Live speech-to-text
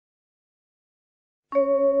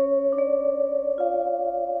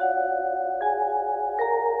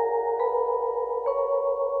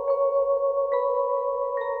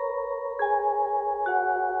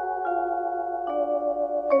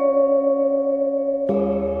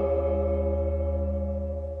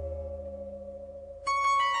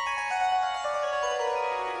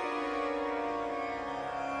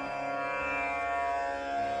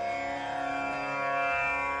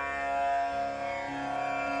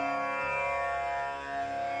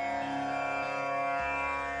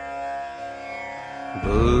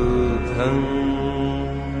बुद्धं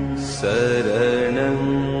शरणं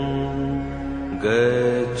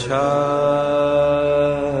गच्छामि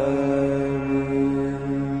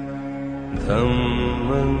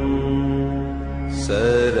धम्मं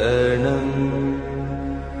शरणं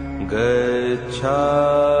गच्छामि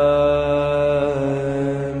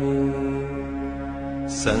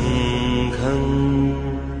संघं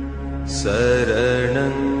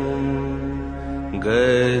शरणं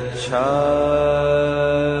गच्छामि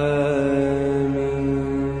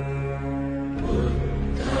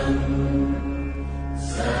बुद्धं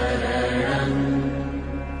शरणं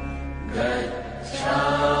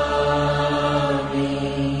गच्छामि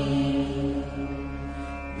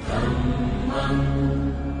धम्मं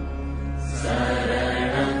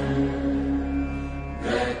शरणं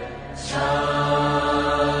गच्छामि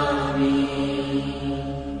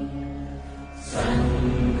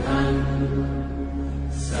संघं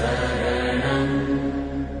शरणं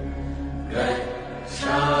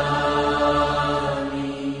गच्छामि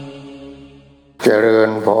เจริ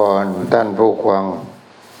ญพรท่านผู้ฟัง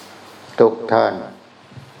ทุกท่าน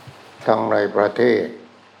ทั้งในประเทศ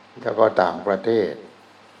และก็ต่างประเทศ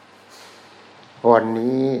วัน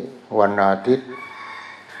นี้วันอาทิตย์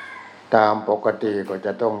ตามปกติก็จ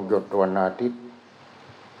ะต้องหยุดวันอาทิตย์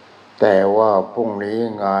แต่ว่าพรุ่งนี้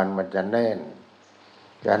งานมันจะแน่น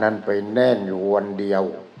ฉะนั้นไปแน่นอยู่วันเดียว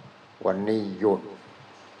วันนี้หยุด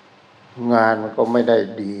งานมันก็ไม่ได้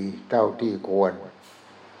ดีเท่าที่ควร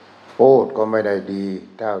พูดก็ไม่ได้ดี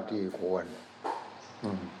เท่าที่ควร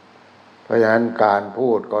เพราะฉะนั้นการพู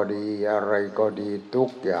ดก็ดีอะไรก็ดีทุก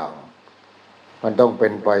อย่างมันต้องเป็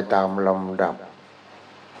นไปตามลำดับ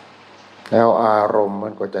แล้วอารมณ์มั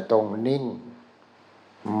นก็จะต้องนิ่ง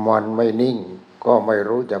มันไม่นิ่งก็ไม่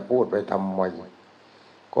รู้จะพูดไปทำไม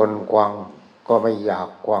คนฟังก็ไม่อยาก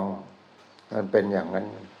ฟังมันเป็นอย่างนั้น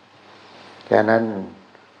แค่นั้น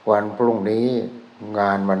วันพรุ่งนี้ง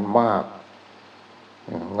านมันมาก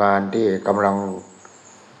งานที่กำลัง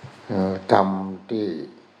ทำที่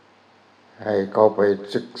ให้เขาไป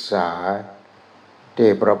ศึกษาที่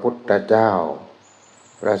พระพุทธเจ้า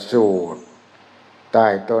ประสูติใต้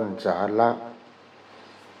ต้นสาระ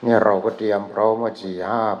เนี่ยเราก็เตรียมพร้อมมา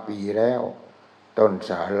 4-5 ปีแล้วต้น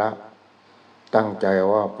สาระตั้งใจ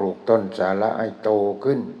ว่าปลูกต้นสาระให้โต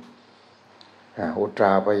ขึ้นอุตร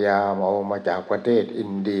าพยายามเอามาจากประเทศอิ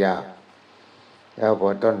นเดียแล้วพอ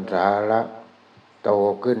ต้นสาระโต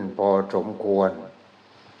ขึ้นพอสมควร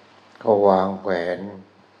ก็วางแผน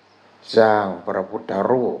สร้างพระพุทธ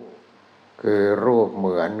รูปคือรูปเห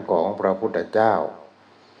มือนของพระพุทธเจ้า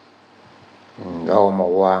เอามา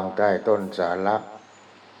วางใต้ต้นสาระ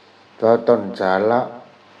เพราะต้นสาระ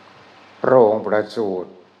พระองค์ประสู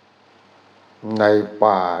ติใน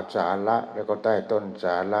ป่าสาระแล้วก็ใต้ต้นส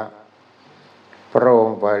าระพระอง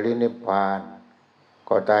ค์ปรินิพพาน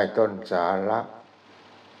ก็ใต้ต้นสาระ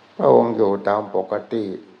พระองค์อยู่ตามปกติ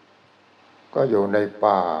ก็อยู่ใน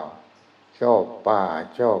ป่าชอบป่า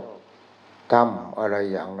ชอบถ้ำอะไร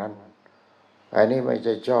อย่างนั้นอันนี้ไม่ใ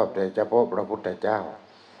ช่ชอบแต่เฉพาะพระพุทธเจ้า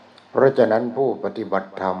เพราะฉะนั้นผู้ปฏิบั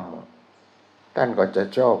ติธรรมท่านก็จะ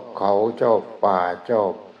ชอบเขาชอบป่าชอ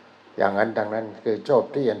บอย่างนั้นทั้งนั้นคือชอบ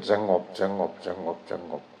ที่สงบสงบสงบส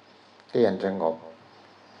งบที่สงบ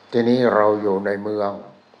ทีนี้เราอยู่ในเมือง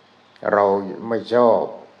เราไม่ชอบ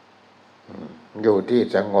อยู่ที่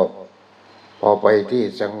สงบพอไปที่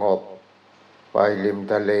สงบไปริม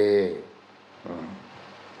ทะเล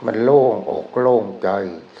มันโล่งอกโล่งใจ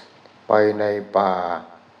ไปในป่า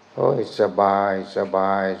โอ้ยสบายสบ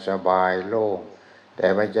ายสบายโล่งแต่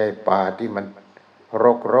ไม่ใช่ป่าที่มัน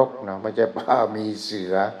รกๆนะไม่ใช่ป่ามีเสื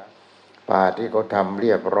อป่าที่เขาทำเ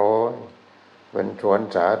รียบร้อยเป็นสวน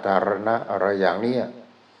สาธารณะอะไรอย่างนี้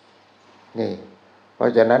นี่เพรา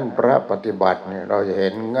ะฉะนั้นพระปฏิบัติเนี่ยเราจะเห็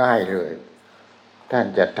นง่ายเลยท่าน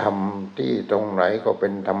จะทำที่ตรงไหนก็เป็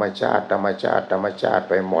นธรรมชาติธรรมชาติธรรมชาติ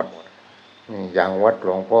ไปหมดนี่อย่างวัดหล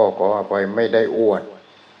วงพ่อก็ว่าไปไม่ได้อวด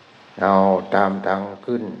เอาตามทาง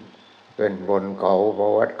ขึ้นบนเขาเพรา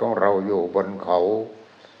ะวัดของเราอยู่บนเขา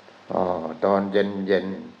ตอนเย็น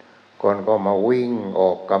คนก็มาวิ่งอ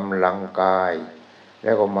อกกำลังกายแ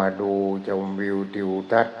ล้วก็มาดูชมวิวทิว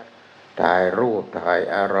ทัศน์ ถ่ายรูปถ่าย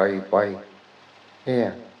อะไรไปเนี่ย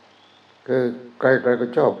คือใครๆก็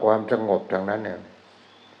ชอบความสงบทางนั้นเนี่ย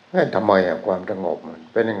ทำไมความสงบมัน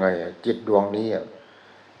เป็นยังไงจิตดวงนี้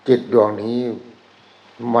จิตดวงนี้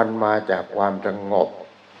มันมาจากความสงบ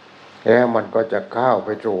แล้วมันก็จะเข้าไป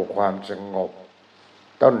สู่ความสงบ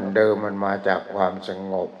ต้นเดิมมันมาจากความส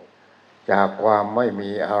งบจากความไม่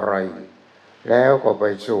มีอะไรแล้วก็ไป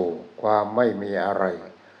สู่ความไม่มีอะไร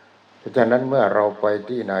เพราะฉะนั้นเมื่อเราไป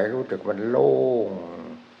ที่ไหนรู้สึกมันโล่ง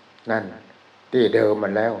นั่นที่เดิมมั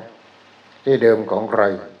นแล้วที่เดิมของใคร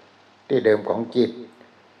ที่เดิมของจิต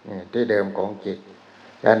ที่เดิมของจิต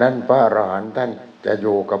ดังนั้นพระอรหันต์ท่านจะอ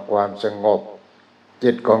ยู่กับความสงบ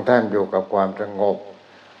จิตของท่านอยู่กับความสงบ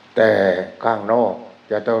แต่ข้างนอก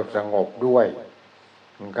จะต้องสงบด้วย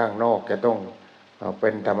ข้างนอกจะต้องเป็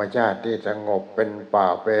นธรรมชาติที่สงบเป็นป่า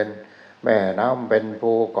เป็นแม่น้ำเป็น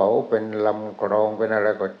ภูเขาเป็นลำคลองเป็นอะไร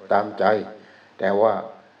ก็ตามใจแต่ว่า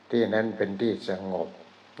ที่นั้นเป็นที่สงบ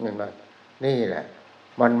นี่แหละ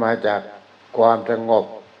มันมาจากความสงบ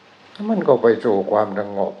มันก็ไปสู่ความส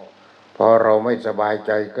งบพอเราไม่สบายใ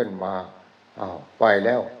จขึ้นมาไปแ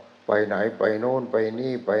ล้วไปไหนไปโน่นไป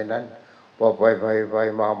นี่ไปนั้นพอไป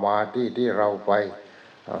มาที่เราไป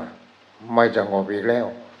ไม่สงบอีกแล้ว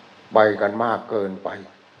ไปกันมากเกินไป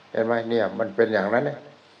เห็นไหมเนี่ยมันเป็นอย่างนั้นเนี่ย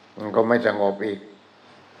มันก็ไม่สงบอีก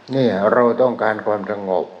นี่เราต้องการความส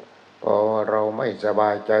งบพอเราไม่สบา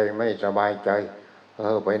ยใจไม่สบายใจ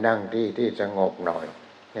ไปนั่งที่สงบหน่อย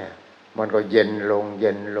เนี่ยมันก็เย็นลงเ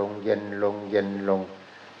ย็นลงเย็นลงเย็นลง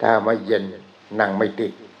ถ้าไม่เย็นนั่งไม่ติ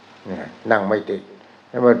ดเนี่ยนั่งไม่ติด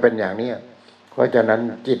มันเป็นอย่างนี้เพราะฉะนั้น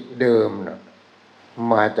จิตเดิมนะ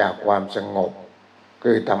มาจากความสงบ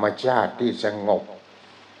คือธรรมชาติที่สงบ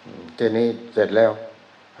ทีนี้เสร็จแล้ว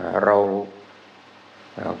เรา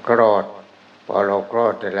คลอดพอเราคลอ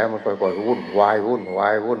ดเสร็จแล้วมันก็วุ่นวายพอ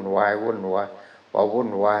วุ่นว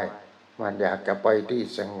ายมันอยากจะไปที่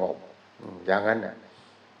สงบอย่างนั้น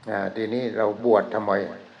ทีนี้เราบวชทำไม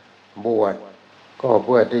บวชก็เ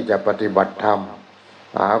พื่อที่จะปฏิบัติธรรม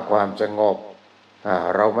หาความสงบ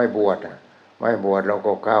เราไม่บวชเรา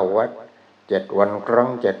ก็เข้าวัด7 วันครั้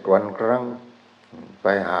งไป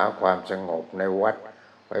หาความสงบในวัด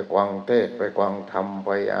ไปฟังเทศน์ไปฟังธรรมไป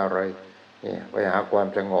อะไรนี่ไปหาความ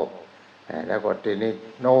สงบแล้วก็ทีนี้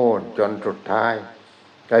โน่นจนสุดท้าย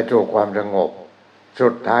ได้สู่ความสงบสุ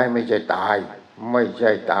ดท้ายไม่ใช่ตา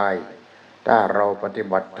ยถ้าเราปฏิ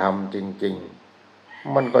บัติธรรมจริง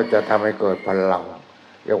ๆมันก็จะทำให้เกิดพลัง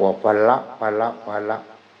เรียกว่าพละ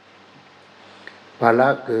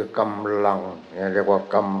คือกำลังเรียกว่า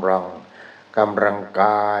กำลังก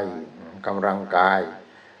าย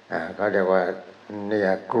เขาเรียกว่าเนี่ย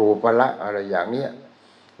ครูพละอะไรอย่างเนี้ย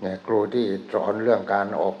เนี่ยครูที่สอนเรื่องการ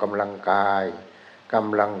ออกกำลังกายก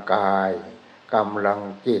ำลัง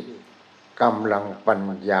จิตกำลังปัญ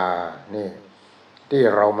ญานี่ที่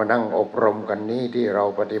เรามานั่งอบรมกันนี้ที่เรา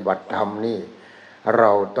ปฏิบัติธรรมนี่เร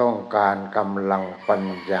าต้องการกำลังปัญ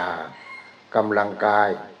ญากำลังกาย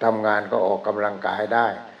ทำงานก็ออกกำลังกายได้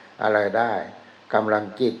อะไรได้กำลัง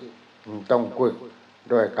จิตต้องฝึก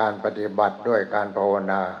ด้วยการปฏิบัติด้วยการภาว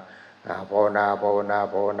นา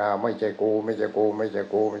ไม่ใช่กู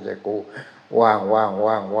ว่า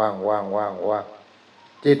ง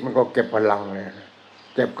จิตมันก็เก็บพลังเนี่ย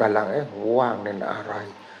เก็บกำลังว่างนี่อะไร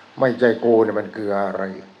ไม่ใช่กูเนี่ยมันคืออะไร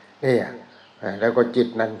เนี่ยแล้วก็จิต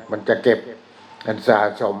นั้นมันจะเก็บมันสะ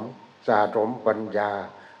สมปัญญา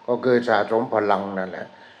ก็คือสะสมพลังนั่นแหละ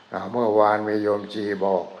เมื่อวานมีโยมจีบ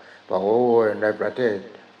อกโอ้ยในประเทศ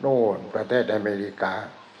โน่นประเทศอเมริกา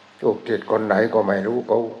ลูกศิษย์คนไหนก็ไม่รู้เ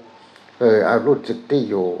ขารู้สึกที่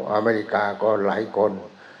อยู่อเมริกาก็หลายคน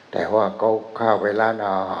แต่ว่าเขาเข้าไปร้านอ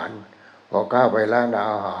าหารพอเข้าไปร้านอา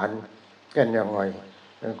หารกันยังไง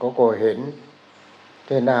เขาก็เห็น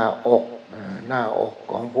ที่หน้าอก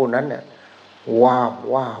ของผู้นั้นเนี่ยวาบ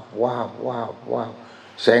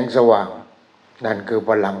แสงสว่างนั่นคือพ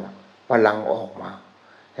ลังออกมา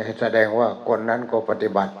แสดงว่าคนนั้นก็ปฏิ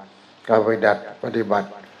บัติ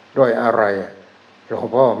ด้วยอะไรหลวง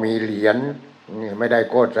พ่อมีเหรียญนี่ไม่ได้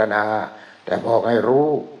โฆษณาแต่บอกให้รู้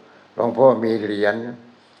หลวงพ่อมีเหรียญ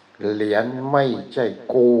ไม่ใช่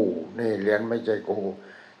กูนี่เหรียญไม่ใช่กู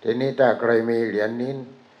ทีนี้ถ้าใครมีเหรียญนี้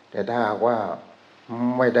แต่ถ้าว่า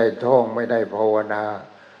ไม่ได้ท่องไม่ได้ภาวนา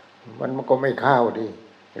มันก็ไม่เข้าดิ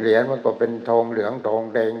เหรียญมันก็เป็นทองเหลืองทอง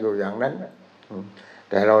แดงอยู่อย่างนั้น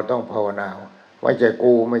แต่เราต้องภาวนาไม่ใช่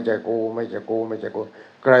กูใครไม่ใช่กูไ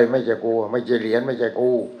ม่ใช่เหรียญไม่ใช่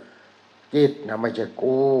กูจิตนะไม่ใช่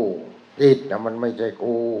กูจิตนะมันไม่ใช่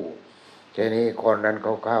กูทีนี้คนนั้นเข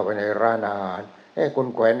าเข้าไปในร้านอาหารคุณ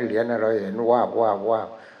แขวนเหรียญอะไรเห็นว่าเพรา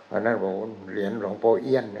ะนั้นบอกเหรียญหลวงพ่อเ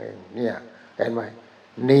อี้ยนเองเนี่ยเห็นไหม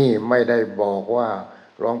นี่ไม่ได้บอกว่า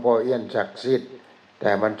หลวงพ่อเอี้ยนศักดิ์สิทธิ์แต่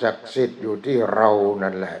มันศักดิ์สิทธิ์อยู่ที่เรา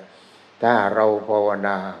นั่นแหละถ้าเราภาวน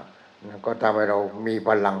าก็ทำให้เรามีพ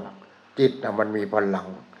ลังจิตมันมีพลัง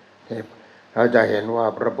เราจะเห็นว่า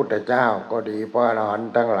พระพุทธเจ้าก็ดีพระอรหัน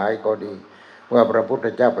ต์ทั้งหลายก็ดีเมื่อพระพุทธ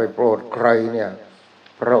เจ้าไปโปรดใครเนี่ย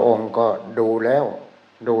พระองค์ก็ดูแล้ว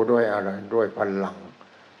ดูด้วยอะไรด้วยพ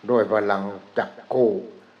ลังจักขุ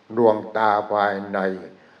ดวงตาภายใน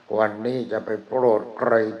วันนี้จะไปโปรดใค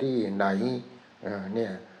รที่ไหนเนี่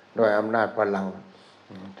ยด้วยอำนาจพลัง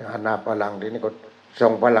ทีนี้ก็ส่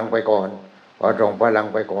งพลังไปก่อนพอส่งพลัง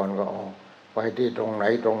ไปก่อนก็ไปที่ตรงไหน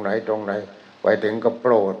ไปถึงก็โป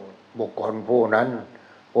รดบุคคลผู้นั้น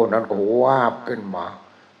ก็วาบขึ้นมา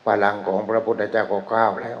พลังของพระพุทธเจ้าก็ก้า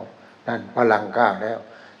วแล้วนั่นพลังก้าวแล้ว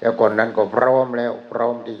คนนั้นก็พร้อ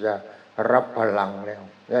มที่จะรับพลังแล้ว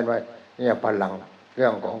เห็นไหมเนี่ยพลังเรื่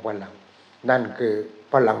องของพลังนั่นคือ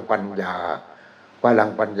พลังปัญญา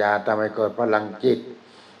ทำให้เกิดพลังจิต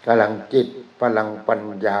พลังปัญ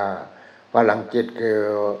ญาพลังจิตคือ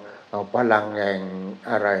พลังแห่ง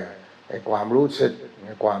อะไรไอ้ความรู้สึก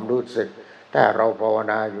ถ้าเราภาว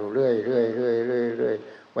นาอยู่เรื่อย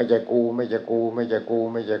ไม่ใช่กู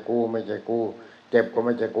เจ็บก็ไ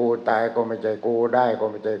ม่ใช่กูตายก็ไม่ใช่กูได้ก็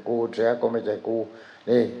ไม่ใช่กูเสียก็ไม่ใช่กู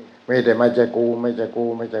นี่ไม่แต่ไม่ใช่กู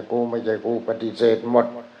ปฏิเสธหมด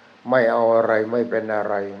ไม่เอาอะไรไม่เป็นอะ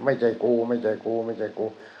ไรไม่ใช่กู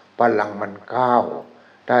พลังมันก้าว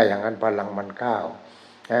ถ้าอย่างนั้นพลังมันก้าว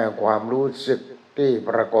ความรู้สึกที่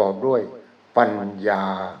ประกอบด้วยปัญญา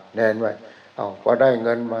แน่นไว้พอได้เ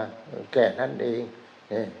งินมาแค่นั้นเอ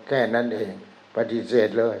งปฏิเสธ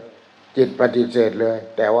เลยจิตปฏิเสธเลย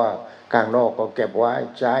แต่ว่าข้างนอกก็เก็บไว้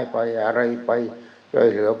ใช้ไปอะไรไปช่วย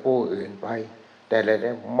เหลือผู้อื่นไปแต่อะไร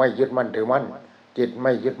ไม่ยึดมั่นถือมั่นจิตไ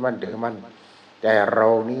ม่ยึดมั่นถือมั่นแต่เรา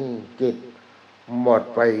นี่จิตหมด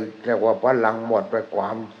ไปเรียกว่าพลังหมดไปค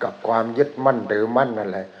วามยึดมั่นถือมั่นนั่น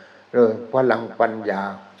แหละพลังปัญญา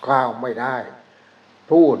เข้าไม่ได้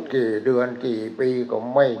พูดกี่เดือนกี่ปีก็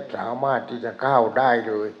ไม่สามารถที่จะเข้าได้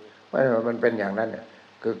เลยมันเป็นอย่างนั้น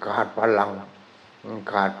คือขาดพลัง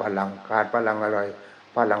อะไร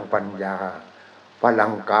พลังปัญญาพลั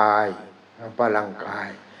งกาย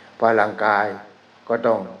ก็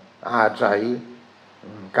ต้องอาศัย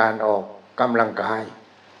การออกกำลังกาย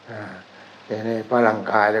ทีนี้พลัง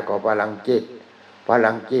กายแล้วก็พลังจิต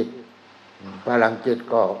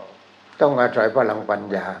ก็ต้องอาศัยพลังปัญ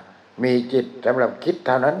ญามีจิตสำหรับคิดเ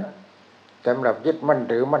ท่านั้นสำหรับยึดมั่น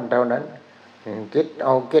ถือมั่นเท่านั้นคิดเอ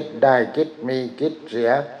าคิดได้คิดมีคิดเสี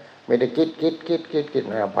ยไม่ได้คิด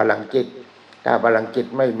พลังจิตถ้าพลังจิต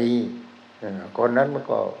ไม่มีคนนั้นมัน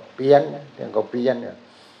ก็เพี้ยน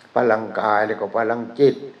พลังกายแล้วก็พลังจิ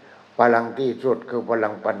ตพลังที่สุดคือพลั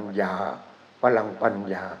งปัญญา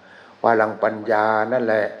นั่น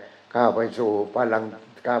แหละเข้าไป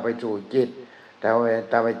สู่จิตแต่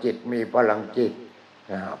ว่าจิตมีพลังจิต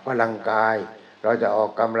พลังกายเราจะออ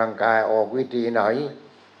กกำลังกายออกวิธีไหน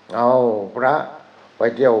เอาพระไป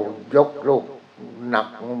เที่ยวยกลูกหนัก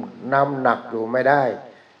น้ำหนักอยู่ไม่ได้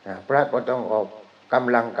พระก็ต้องออกก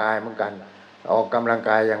ำลังกายเหมือนกันออกกำลัง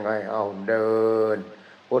กายยังไงเอาเดิน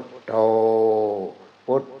พุทโธ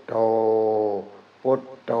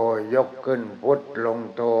ยกขึ้นพุทลง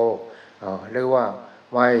โธหรือว่า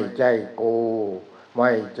ไม่ใช่กู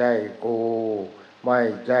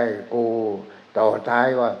ต่อท้าย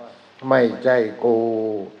ว่าไม่ใช่กู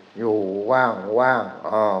อยู่ว่าง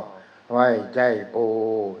ไม่ใช่กู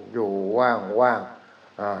อยู่ว่าง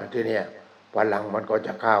ทีเนี้ยพลังมันก็จ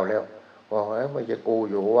ะเข้าแล้วบอกไม่ใช่กู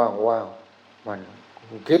อยู่ว่างมัน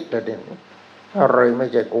คิดแล้วเนี่ยอะไรไม่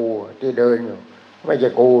ใช่กูที่เดินอยู่ไม่ใช่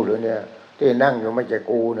กูหรือเนี่ยที่นั่งอยู่ไม่ใช่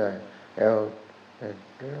กูเนี่ย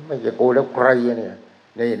ไม่ใช่กูแล้วใครเนี่ย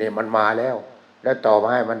นี่มันมาแล้วตอบ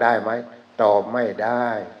ให้มันได้ไหมตอบไม่ได้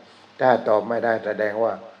ถ้าตอบไม่ได้แสดงว่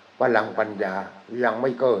าพลังปัญญายังไ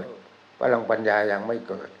ม่เกิดพลังปัญญายังไม่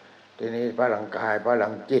เกิดทีนี้พลังกายพลั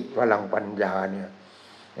งจิตพลังปัญญาเนี่ย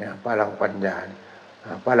พลังปัญญ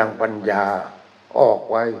าออก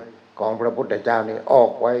ไว้ของพระพุทธเจ้านี่ออ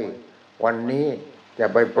กไว้วันนี้จะ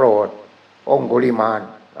ไปโปรดองคุลิมาน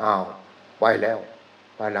ไปแล้ว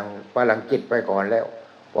พลังจิตไปก่อนแล้ว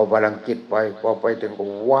พอพลังจิตพอไปถึงก็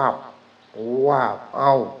วาบ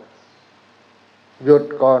หยุด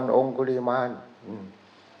ก่อนองคุลิมาน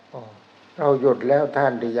เราหยุดแล้วท่า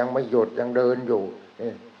นที่ยังไม่หยุดยังเดินอยู่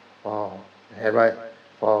เห็นไหม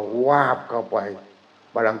พอวาบเข้าไป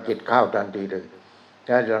พลังจิตเข้าทันทีเลย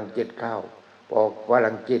ถ้าพลังจิตเข้าพอพ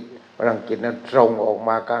ลังจิตนั้นส่งออกม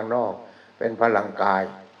าข้างนอกเป็นพลังกาย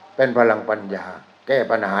เป็นพลังปัญญาแก้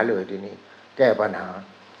ปัญหาเลยทีนี้แก้ปัญหา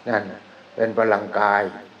นั่นเป็นพลังกาย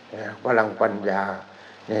พลังปัญญา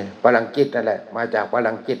นี่พลังจิตนั่นแหละมาจากพ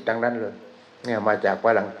ลังจิตทั้งนั้นเลย เนี่ยมาจากพ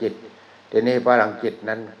ลังจิตทีนี้พลังจิต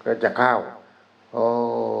นั้นก็จะเข้าโอ้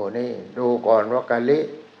นี่ดูก่อนว่ากะลิ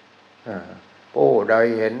ผู้ใด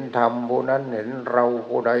เห็นธรรมผู้นั้นเห็นเรา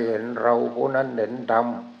ผู้ใดเห็นเราผู้นั้นเห็นธรรม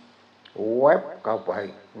แวบเข้าไป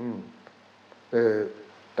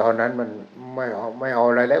ตอนนั้นมันไม่เอา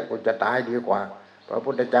อะไรแล้วกูจะตายดีกว่าพระ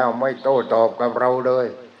พุทธเจ้าไม่โต้ตอบกับเราเลย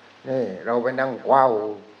นี่เราไปนั่งคว้า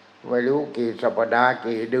ไม่รู้กี่สัปดาห์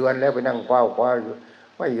กี่เดือนแล้วไปนั่งคว้าอยู่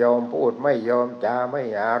ไม่ยอมพูดไม่ยอมจาไม่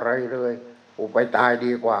อะไรเลยกูไปตาย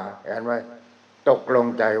ดีกว่าเห็นไหมตกลง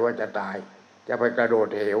ใจว่าจะตายจะไปกระโดด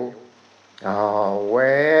เหวแว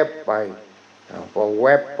บไปพอแว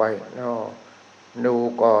บไปดู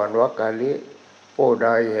ก่อนว่ากะลิผู้ใด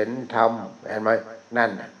เห็นธรรมเห็นไหมนั่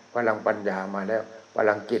นพลังปัญญามาแล้วพ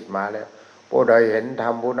ลังจิตมาแล้วผู้ใดเห็นธรร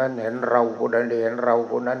มผู้นั้นเห็นเราผู้ใดเห็นเรา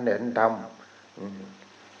ผู้นั้นเห็นธรรม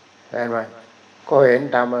เห็นไหมก็เห็น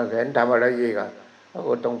ธรรมเห็นธรรมอะไรอีก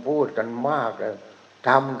ก็ต้องพูดกันมากเลยธ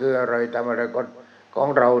รรมคืออะไรธรรมอะไรก็ของ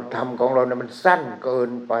เราธรรมของเราเนี่ยมันสั้นเกิ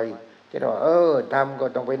นไปที่เราธรรมก็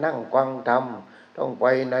ต้องไปนั่งฟังธรรมต้องไป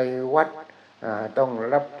ในวัดต้อง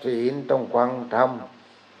รับศีลต้องฟังธรรม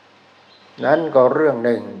นั้นก็เรื่องห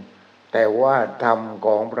นึ่งแต่ว่าธรรมข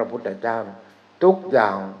องพระพุทธเจ้าทุกอย่า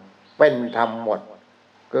งเป็นธรรมหมด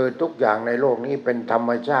คือทุกอย่างในโลกนี้เป็นธรร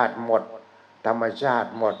มชาติหมดธรรมชาติ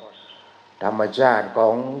หมดธรรมชาติขอ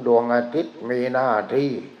งดวงอาทิตย์มีหน้า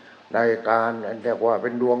ที่ในการเรียกว่าเป็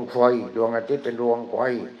นดวงไฟดวงอาทิตย์เป็นดวงไฟ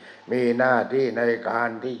มีหน้าที่ในการ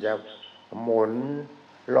ที่จะหมุน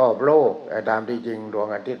รอบโลกแต่ตามที่จริงดวง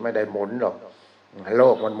อาทิตย์ไม่ได้หมุนหรอกโล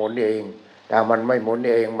กมันหมุนเองถ้ามันไม่หมุน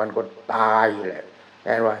เองมันก็ตายแหละเ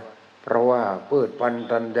ห็นไหมเพราะว่าพืชพันธุ์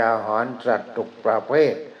ธัญญาหารสัตว์ทุกประเภ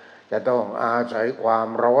ทจะต้องอาศัยความ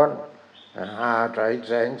ร้อนอาศัยแ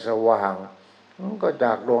สงสว่างก็จ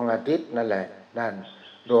ากดวงอาทิตย์นั่นแหละนั่น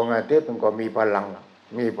ดวงอาทิตย์มันก็มีพลัง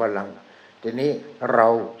ทีนี้เรา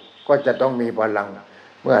ก็จะต้องมีพลัง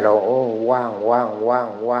เมื่อเราว่าง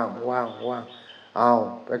เอา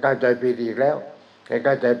ไปเข้าใจผิดอีกแล้วไปเ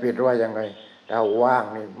ข้าใจผิดว่ายังไงถ้าว่าง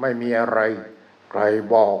นี่ไม่มีอะไรใคร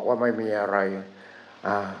บอกว่าไม่มีอะไร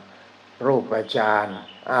รูปฌาน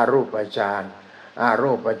รูปฌ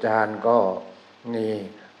านก็นี่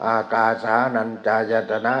อากาสานัญจาย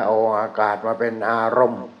ตนะเอาอากาศมาเป็นอาร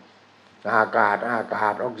มณ์อากาศ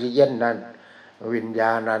ออกซิเจนนั่นวิญญ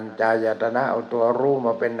าณัญจายตนะเอาตัวรู้ม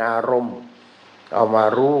าเป็นอารมณ์เอามา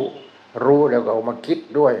รู้แล้วก็เอามาคิด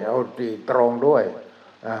ด้วยเอาตีตรงด้วย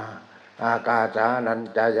อากาสานัญ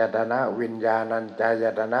จายตนะวิญญาณัญจาย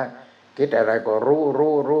ตนะคิดอะไรก็รู้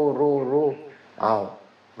เอา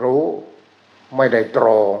รู้ไม่ได้ตร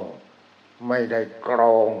งไม่ได้กร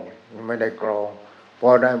องพ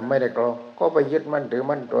อได้ไม่ได้กรองก็ไปยึดมั่นถือ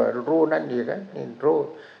มั่นตัวรู้นั่นอีกนี่รู้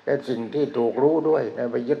แต่สิ่งที่ถูกรู้ด้วย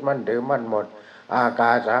ไปยึดมั่นถือมั่นหมดอาก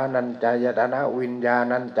าสานัญจายตนะวิญญา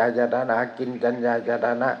ณัญจายตนะกินจัญญายต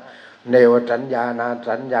นะเนวสัญญานา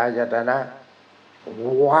สัญญายตนะ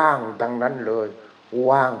ว่างทั้งนั้นเลย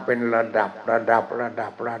ว่างเป็นระดับ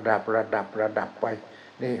ไป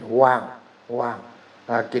นี่ว่าง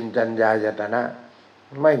กินจัญญายตนะ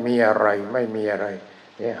ไม่มีอะไร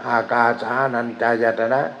นี่อากาสานัญจายต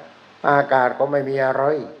นะอากาศก็ไม่มีอะไร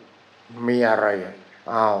มีอะไร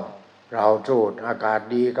เราสูดอากาศ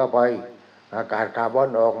ดีเข้าไปอากาศคาร์บอน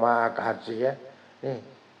ออกมาอากาศเสียนี่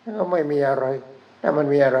ก็ไม่มีอะไรถ้ามัน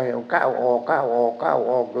มีอะไรก้าวออ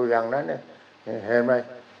กอยู่อย่างนั้นเนี่ยเห็นไหม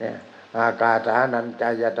เนี่ยอากาสานัญจา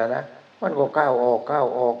ยตนะมันก็ก้าวออก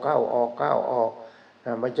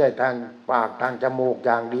ไม่ใช่ทางปากทางจมูกอ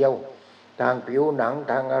ย่างเดียวทางผิวหนัง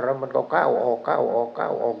ทางอะไรมันก็ก้าวออก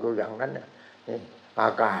อยู่อย่างนั้นนี่อา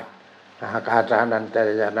กาสานัญจา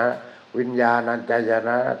ยตนะวิญญาณัญจายต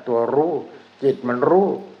นะตัวรู้จิตมันรู้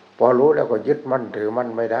พอรู้แล้วก็ยึดมั่นถือมั่น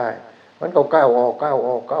ไม่ได้มันก็ก้าวออก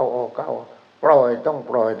ปล่อยต้อง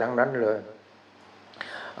ปล่อยทั้งนั้นเลย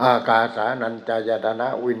อากาสานัญจายตนะ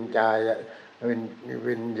วิญญ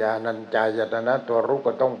าณัญจายตนะตัวรู้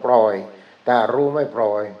ก็ต้องปล่อยแต่รู้ไม่ป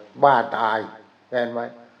ล่อยบ้าตายเห็นไหม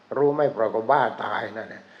รู้ไม่ปล่อยก็บ้าตายนั่น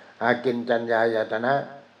แหละอากินจัญญายตนะ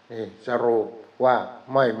นี่สรุปว่า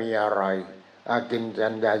ไม่มีอะไรอากินจั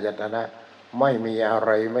ญญายตนะไม่มีอะไ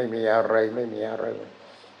ร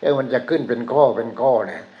มันจะขึ้นเป็นข้อเ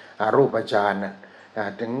นี่ยรูปฌานนะ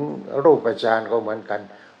ถึงรูปฌานก็เหมือนกัน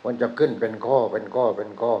มันจะขึ้นเป็นข้อเ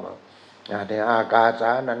นี่ยอากาส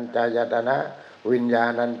านัญจายตนะวิญญา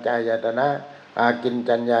ณัญจายตนะอากิน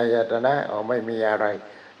จัญญายตนะไม่มีอะไร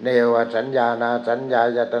เนวสัญญานาสัญญา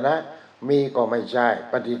ยตนะมีก็ไม่ใช่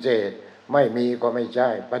ปฏิเสธไม่มีก็ไม่ใช่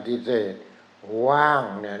ปฏิเสธว่าง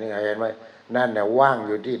เนี่ยนี่เห็นไหมนั่นเนี่ยว่างอ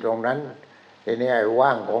ยู่ที่ตรงนั้นทีนี้ไอ้ว่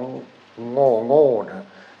างของโง่นะ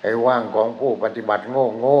ไอ้ว่างของผู้ปฏิบัติโ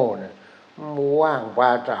ง่นะ ว่างภ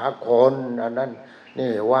าษาคนอันนั้น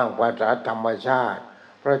นี่ว่างภาษาธรรมชาติ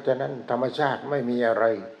เพราะฉะนั้นธรรมชาติไม่มีอะไร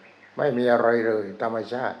ไม่มีอะไรเลยธรรม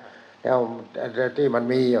ชาติแล้วที่มัน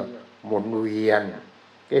มีหมุนเวียน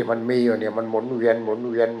ที่มันมีอยู่เนี่ยมันหมุนเวียนหมุน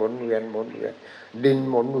เวียนหมุนเวียนหมุนเวียนดิน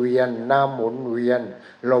หมุนเวียนน้ำหมุนเวียน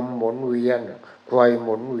ลมหมุนเวียนไฟห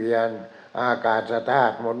มุนเวียนอากาศธา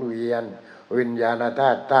ตุหมุนเวียนวิญญาณธา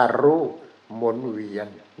ตุธาตุรู้หมุนเวียน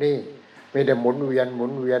นี่ไม่ได้หมุนเวียนหมุ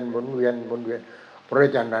นเวียนหมุนเวียนหมุนเวียนเพราะ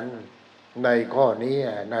ฉะนั้นในข้อนี้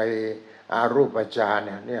ในอารูปฌาน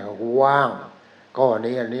เนี่ยว่างข้อ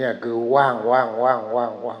นี้เนี่ยคือว่างว่างว่างว่า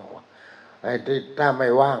งว่างไอ้ที่ถ้าไม่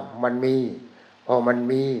ว่างมันมีพอมัน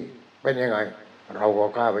มีเป็นยังไงเราก็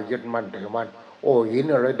กล้าไปยึดมั่นถือมั่นโอ้หิน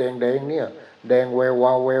อะไรแดงแดงเนี่ยแดงเวว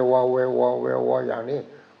าเววาเววาเววาอย่างนี้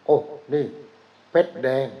โอ้นี่เพชรแด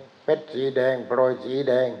งเพชรสีแดงพลอยสี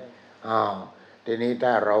แดงทีนี้ถ้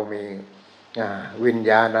าเรามีวิญ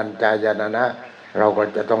ญาณัญจายตนะเราก็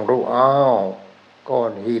จะต้องรู้ก้อ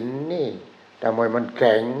นหินนี่ทำไมมันแ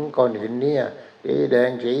ข็งก้อนหินเนี่ยสีแดง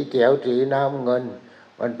สีเขียวสีน้ำเงิน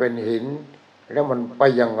มันเป็นหินแล้วมันไป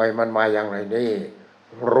ยังไงมันมาอย่างไรนี่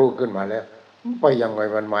รู้ขึ้นมาแล้วไปยังไง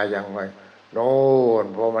มันมาอย่างไงโน่น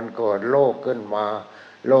พอมันเกิดโลกขึ้นมา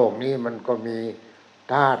โลกนี้มันก็มี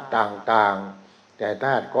ธาตุต่างๆแต่ธ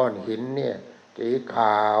าตุก้อนหินเนี่ยสีข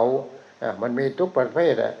าวมันมีทุกประเภ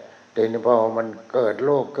ทแต่นี่พอมันเกิดโ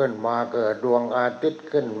ลกขึ้นมาเกิดดวงอาทิตย์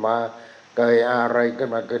ขึ้นมาเกิดอะไรขึ้น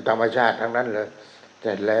มาคือธรรมชาติทั้งนั้นเลยเส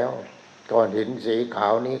ร็จแล้วก้อนหินสีขา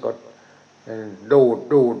วนี้ก็ดู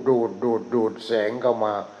ดแสงเข้าม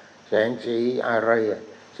าแสงสีอะไร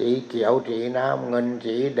สีเขียวสีน้ำเงิน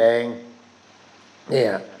สีแดงเนี่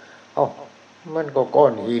ยมันก็ก้อ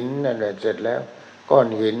นหินนั่นแหละเสร็จแล้วก้อน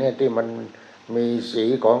หินเนี่ยที่มันมีสี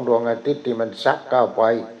ของดวงอาทิตย์ที่มันซักเข้าไป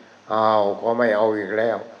ก็ไม่เอาอีกแ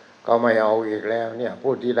ล้วก็ไม่เอาอีกแล้วเนี่ย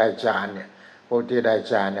ผู้ที่ได้ฌานเนี่ยผู้ที่ได้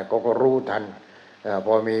ฌานเนี่ยก็รู้ทันพ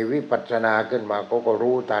อมีวิปัสสนาขึ้นมาก็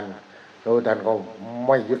รู้ทันก็ไ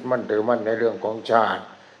ม่ยึดมั่นถือมั่นในเรื่องของฌาน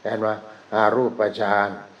เห็นไหมอารูปฌาน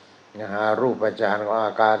รูปฌานของอ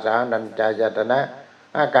ากาสานัญจายตนะ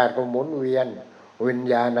อากาศก็หมุนเวียนวิญ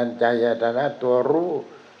ญาณัญจายตนะตัวรู้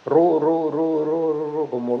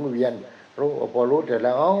ก็หมุนเวียนรู้พอรู้เสร็จแ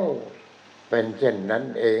ล้วเป็นเช่นนั้น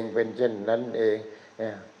เองเป็นเช่นนั้นเอง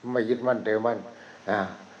ไม่ยึดมั่นถือมั่น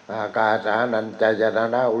อากาสานัญจายต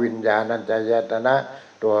นะวิญญาณัญจายตนะ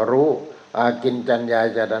ตัวรู้อากิญจัญญา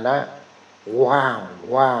ยตนะว่าง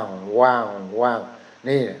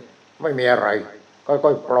นี่ไม่มีอะไรค่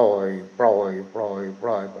อยๆปล่อย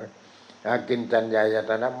ไปอากิญจัญญาย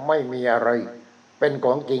ตนะไม่มีอะไรเป็นข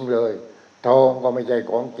องจริงเลยทองก็ไม่ใช่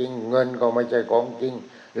ของจริงเงินก็ไม่ใช่ของจริง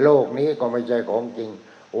โลกนี้ก็ไม่ใช่ของจริง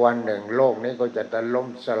วันหนึ่งโลกนี้ก็จะล่ม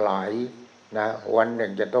สลายนะวันหนึ่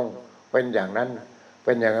งจะต้องเป็นอย่างนั้นเ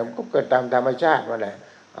ป็นอย่างนั้นก็เกิดตามธรรมชาติมาแหละ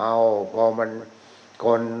พอมันค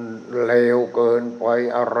นเลวเกินไป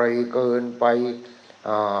อะไรเกินไป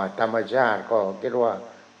ธรรมชาติก็คิดว่า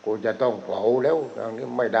กูจะต้องเผาแล้วอย่างนี้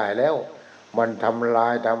ไม่ได้แล้วมันทำลา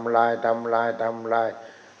ย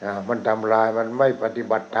มันทำลายมันไม่ปฏิ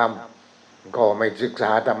บัติธรรมก็ไม่ศึกษ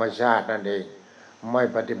าธรรมชาตินั่นเองไม่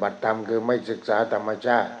ปฏิบัติธรรมคือไม่ศึกษาธรรมช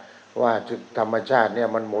าติว่าธรรมชาติเนี่ย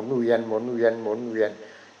มันหมุนเวียน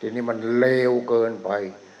ทีนี้มันเลวเกินไป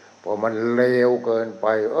พอมันเลวเกินไป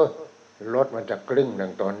รถมันจะครึ่งหนึ่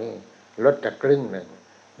งตอนนี้รถจะครึ่งหนึ่ง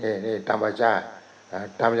นี่ธรรมชาติ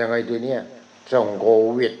ทำยังไงทีเนี้ยส่งโค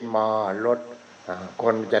วิดมาลดค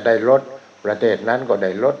นจะได้ลดประเทศนั้นก็ไ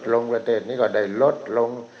ด้ลดลงประเทศนี้ก็ได้ลดลง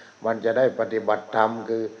มันจะได้ปฏิบัติธรรม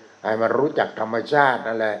คือให้มันรู้จักธรรมชาติ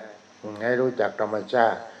นั่นแหละให้รู้จักธรรมชา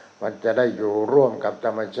ติมันจะได้อยู่ร่วมกับธ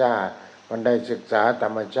รรมชาติมันได้ศึกษาธร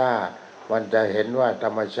รมชาติมันจะเห็นว่าธ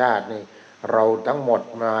รรมชาตินี่เราทั้งหมด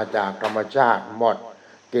มาจากธรรมชาติหมด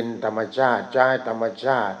กินธรรมชาติใช้ธรรมช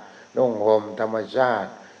าตินุ่งห่มธรรมชาติ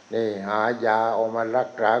นี่หายาออกมารัก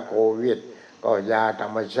ษาโควิดก็ยาธร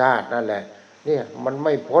รมชาตินั่นแหละเนี่ยมันไ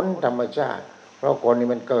ม่พ้นธรรมชาติเพราะคนนี้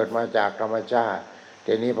มันเกิดมาจากธรรมชาติ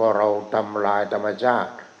ทีนี้พอเราทำลายธรรมชาติ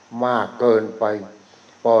มากเกินไป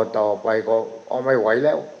พอต่อไปก็เอาไม่ไหวแ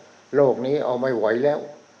ล้วโลกนี้เอาไม่ไหวแล้ว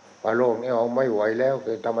พอโลกนี้เอาไม่ไหวแล้ว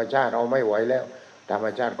คือธรรมชาติเอาไม่ไหวแล้วธรรม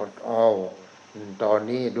ชาติก็ตอน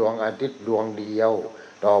นี้ดวงอาทิตย์ดวงเดียว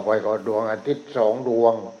ต่อไปก็ดวงอาทิตย์2 ดว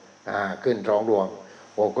งขึ้น2 ดวง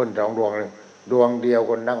พอขึ้น2 ดวงดวงเดียว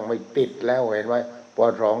ก็นั่งไม่ติดแล้วเห็นไหมพอ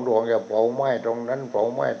2 ดวงจะเผาไหม้ตรงนั้นเผา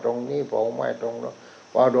ไหม้ตรงนี้เผาไหม้ตรงนั้น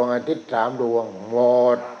พอดวงอาทิตย์3 ดวงหม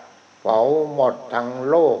ดเผาหมดทั้ง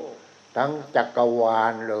โลกทั้งจักรวา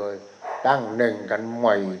ลเลยตั้งหนึ่งกันให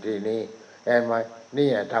ม่ทีนี้เห็นไหมนี่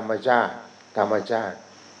ธรรมชาติ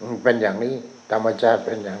เป็นอย่างนี้ธรรมชาติเ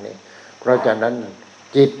ป็นอย่างนี้เพราะฉะนั้น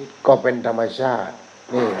จิตก็เป็นธรรมชาติ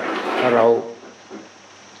นี่ถ้าเร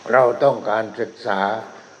าต้องการศึกษา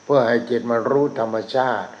เพื่อให้จิตมันรู้ธรรมช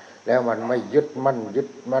าติแล้วมันไม่ยึดมั่น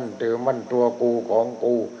ถือมั่นตัวกูของ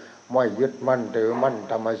กูไม่ยึดมั่นถือมั่น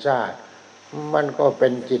ธรรมชาติมันก็เป็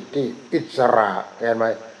นจิตที่อิสระเห็นไหม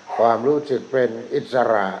ความรู้สึกเป็นอิส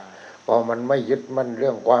ระพอมันไม่ยึดมั่นเรื่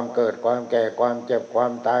องความเกิดความแก่ความเจ็บควา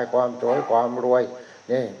มตายความสวยความรวย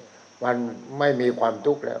นี่มันไม่มีความ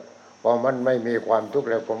ทุกข์แล้วพอมันไม่มีความทุกข์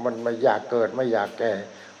แล้วผมมันไม่อยากเกิดไม่อยากแก่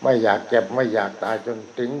ไม่อยากเจ็บไม่อยากตายจน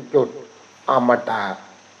ถึงจุดอมตะ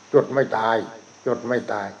จุดไม่ตายจุดไม่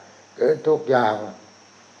ตายเกิดทุกอย่าง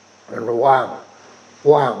มันว่าง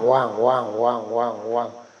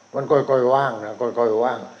มันค่อยๆว่างนะค่อยๆ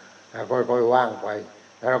ว่างค่อยๆว่างไป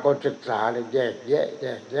แล้วเราก็ศึกษาเลยแยกแย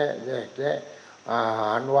ะอาห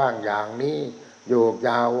ารว่างอย่างนี้โยกย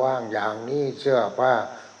าว่างอย่างนี้เสื้อผ้า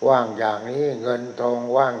ว่างอย่างนี้เงินทอง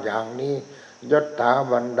ว่างอย่างนี้ยศถา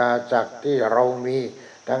บรรดาศักดิ์ที่เรามี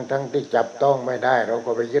ทั้งที่จับต้องไม่ได้เรา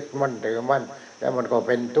ก็ไปยึดมั่นถือมั่นแล้วมันก็เ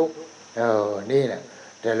ป็นทุกข์นี่แหละ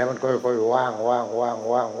แต่แล้วมันค่อยๆว่างไ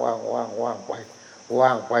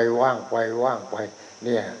ปเ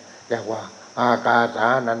นี่ยเรียกว่าอากาสา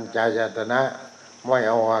นัญจายตนะไม่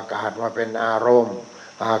เอาอากาศมาเป็นอารมณ์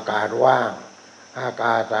อากาศว่างอาก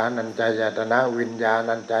าสานัญจายตนะวิญญา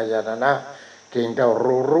ณัญจายตนะสิ่งที่เร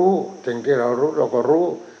ารู้สิ่งที่เรารู้เราก็รู้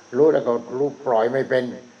แล้วก็รู้ปล่อยไม่เป็น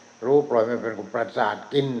รู้ปล่อยไม่เป็นกับประสาท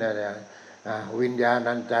กินนะเนี่ยวิญญา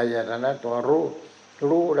ณัญจายตนะตัว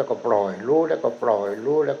รู้แล้วก็ปล่อยรู้แล้วก็ปล่อย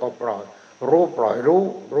รู้แล้วก็ปล่อยรู้ปล่อยรู้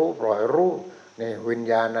ปล่อยรู้นี่วิญ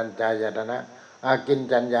ญาณัญจายตนะอากิน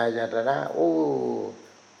จัญญายตนะ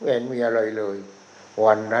ไม่เห็นมีอะไรเลย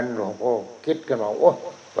วันนั้นหลวงพ่อคิดกันว่า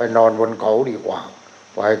ไปนอนบนเขาดีกว่า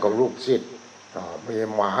ไปกับลูกศิษย์มี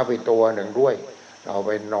หมาไปตัวหนึ่งด้วยเราไป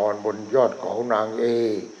นอนบนยอดเขานาง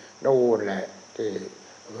นู่นแหละ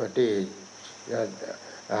ที่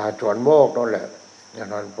สวนโมกนั่นแหละ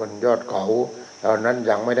นอนบนยอดเขาตอนนั้น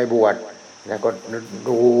ยังไม่ได้บวชแล้วก็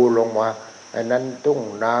ดูลงมาอันนั้นทุ่ง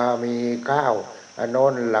นามีข้าวอันโน้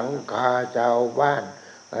นหลังคาชาวบ้าน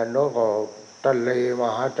อันโน้นก็ทะเลม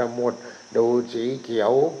หาสมุทรดูสีเขีย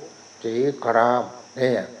วสีครามเ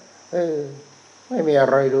นี่ยไม่มีอะ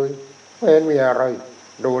ไรเลยไม่เห็นมีอะไร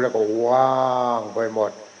ดูแล้วก็ว่างไปหม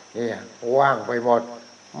ดเนี่ยว่างไปหมด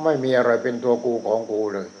ไม่มีอะไรเป็นตัวกูของกู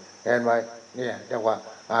เลยเห็นไหมเนี่ยเรียกว่า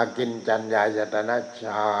อากินจัญญายตนะฌ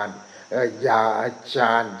านยาฌ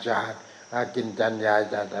านอากินจัญญา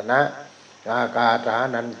ยตนะอากาสา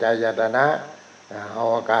นัญจายตนะเอา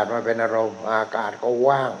อากาศมาเป็นอารมณ์อากาศก็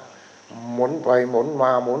ว่างหมุนไปหมุนม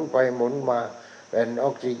าหมุนไปหมุนมาเป็นอ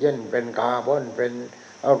อกซิเจนเป็นคาร์บอนเป็น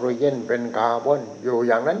ออกซิเจนเป็นคาร์บอนอยู่อ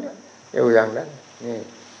ย่างนั้นนี่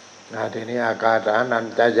ทีนี้อากาสานัญ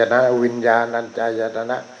จายตนะวิญญาณัญจายต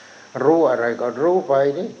นะรู้อะไรก็รู้ไป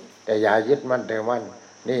นี่แต่อย่ายึดมั่นถือมั่น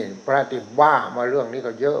นี่พระที่บ้ามาเรื่องนี้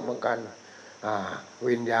ก็เยอะเหมือนกัน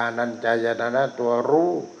วิญญาณัญจายตนะตัว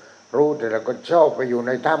รู้แต่เราก็ชอบไปอยู่ใ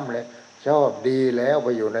นถ้ำเลยชอบดีแล้วไป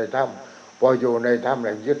อยู่ในถ้ำพออยู่ในถ้ำเล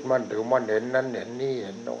ยยึดมั่นถือมั่นเห็นนั้นเห็นนี่เ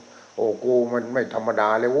ห็นโอ้กูมันไม่ธรรมดา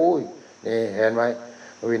เลยวุ้ยนี่เห็นไหม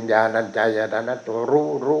วิญญาณัญจายตนะตัวรู้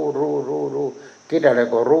คิดอะไร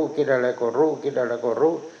ก็รู้คิดอะไรก็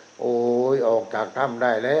รู้โอ้ยออกจากถ้ำไ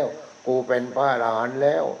ด้แล้วกูเป็นพระอรหันต์แ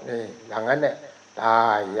ล้วนี่อย่างนั้นเนี่ยตา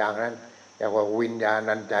ยอย่างนั้นเรียกว่าวิญญา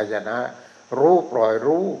ณัญจายตนะรู้ปล่อย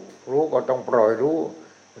รู้ก็ต้องปล่อยรู้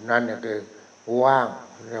นั่นเนี่ยคือว่าง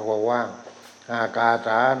เรียกว่าว่างอากาส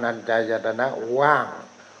านัญจายตนะว่าง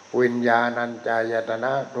วิญญาณัญจายตน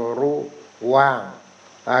ะตัวรู้ว่าง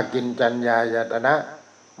อากินจัญญายตนะ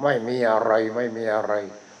ไม่มีอะไร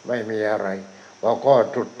พอข้อ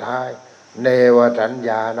สุดท้ายเนวสัญญ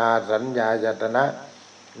านาสัญญายตนะ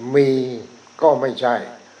มีก็ไม่ใช่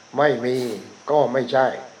ไม่มีก็ไม่ใช่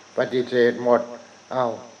ปฏิเสธหมด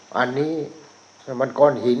อันนี้มันก้อ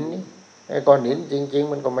นหินนี่ไอ้ก้อนหินจริง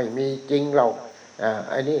ๆมันก็ไม่มีจริงหรอก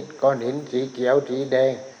ไอ้นี่ก้อนหินสีเขียวสีแด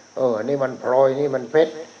งนี่มันพลอยนี่มันเพช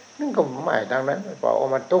รนั่นก็ไม่ทางนั้นพอเอา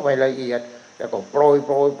มาทุบให้ละเอียดแล้วก็โปรย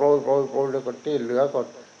แล้วก็ที่เหลือก็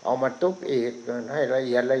เอามาทุบอีกให้ละเ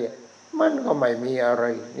อียดมันก็ไม่มีอะไร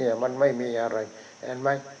เนี่ยมันไม่มีอะไรเห็นไหม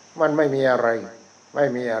มันไม่มีอะไร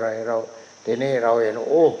เราทีนี้เราเห็น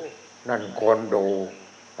นั่นคอนโด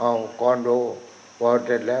คอนโดพอเส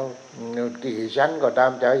ร็จแล้วกี่ชั้นก็ตา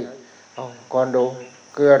มใจคอนโด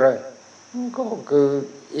คืออะไรก็คือ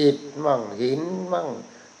อิฐมั่งหินมั่ง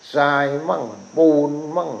ทรายมั่งปูน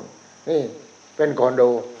มั่งนี่เป็นคอนโด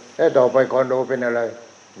แล้วต่อไปคอนโดเป็นอะไร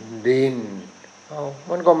ดิน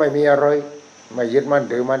มันก็ไม่มีอะไรไม่ยึดมั่น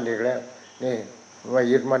ถือมั่นอีกแล้วนี่ไม่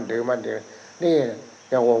ยึดมั่นถือมั่นอีกนี่เ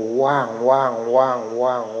รียกว่าว่าง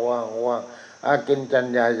อากินจัญ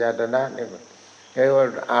ญายตนะเนี่ยเรียกว่า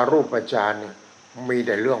อารูปฌานนี่มีแ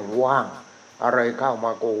ต่เรื่องว่างอะไรเข้าม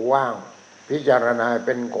าก็ว่างพิจารณาเ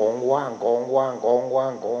ป็นของว่างของว่างของว่า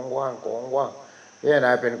งของว่างของว่างพิจารณ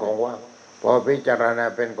าเป็นของว่างพอพิจารณา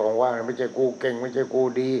เป็นของว่างไม่ใช่กูเก่งไม่ใช่กู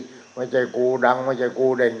ดีไม่ใช่กูดังไม่ใช่กู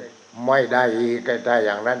เด่นไม่ได้อีกแต่อ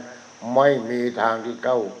ย่างนั้นไม่มีทางที่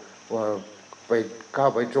ไปเข้า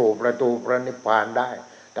ไปสู่ประตูพระนิพพานได้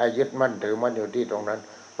แต่ยึดมั่นถือมั่นอยู่ที่ตรงนั้น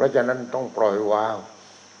เพราะฉะนั้นต้องปล่อยวาง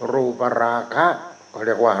รูปราคะก็เ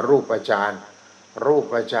รียกว่ารูปฌานรู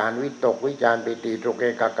ปฌานวิตกวิจารปิติสุขเอ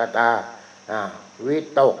กคตาวิ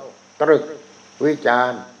ตกตรึกวิจา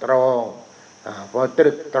รตรองพอต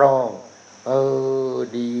รึกตรอง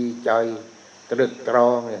ดีใจตรึกตรอ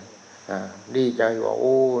งเนี่ยดีใจว่าโ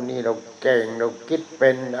อ้นี่เราเก่งเราคิดเป็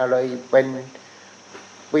นอะไรเป็น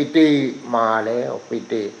ปิติมาแล้วปิ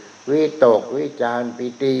ติวิตกวิจารปิ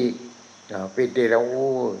ติปิติแล้วโอ้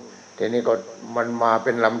ทีนี้ก็มันมาเ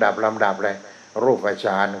ป็นลำดับเลยรูปฌ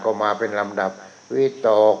านก็มาเป็นลำดับวิต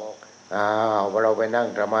กเราไปนั่ง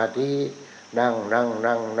สมาธินั่ง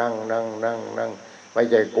ไม่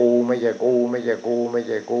ใช่กูไม่ใช่กูไม่ใช่กูไม่ใ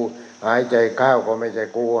ช่กูหายใจเข้าก็ไม่ใช่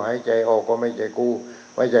กูหายใจออกก็ไม่ใช่กู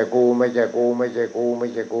ไม่ใช่กูไม่ใช่กูไม่ใช่กูไม่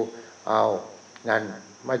ใช่กูเอานั่น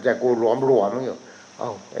ไม่ใช่กูหลวมอยู่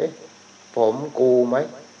ผมกูไหม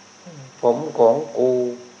ผมของกู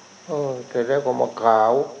แต่แล้วก็มาขา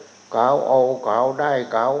วเอาขาวได้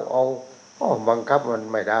ขาวเอาบังคับมัน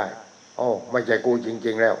ไม่ได้ไม่ใช่กูจ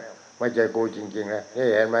ริงๆแล้วไม่ใช่กูจริงๆแล้วเ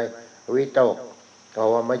ห็นไหมวิตกเพราะ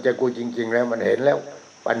ว่าไม่ใช่กูจริงๆแล้วมันเห็นแล้ว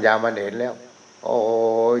ปัญญามันเห็นแล้วโอ้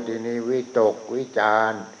ยทีนี้วิตกวิจา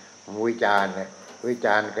รเนี่ยวิจ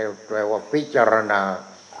ารแปลว่าพิจารณา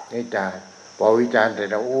วิจารพอวิจารเสร็จ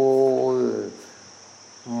แล้วโอ้ย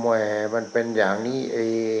แหมมันเป็นอย่างนี้เอ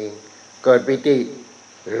งเกิดปิติ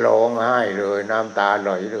ร้องไห้เลยน้ำตาไห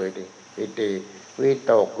ลเลยดิปิติวิ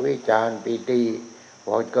ตกวิจารปิติพ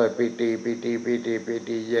อเกิดปิติ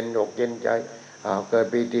เย็นอกเย็นใจเกิด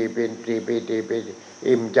ปิติ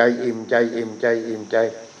อิ่มใจ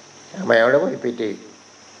ไม่เอาแล้วปิติ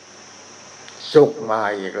สุขมา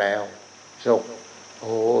อีกแล้วสุขโ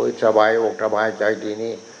อ้ยสบายอกสบายใจที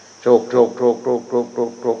นี้สุขเ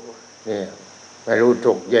นี่ยไม่รู้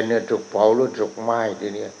สุขเย็นเนี่ยสุขเผาหรือสุขไหม้ที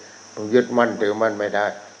นี้ยึดมั่นถือมั่นไม่ได้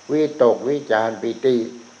วิตกวิจารปิติ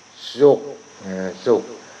สุข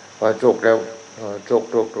พอสุขแล้วสุข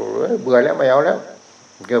เบื่อแล้วไม่เอาแล้ว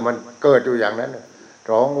มันเกิดอยู่อย่างนั้น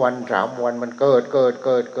2 วัน3 วันมันเกิด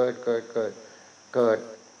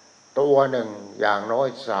ตัวหนึ่งอย่างน้อย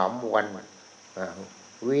3 วัน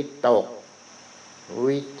วิตก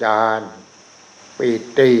วิจารปิ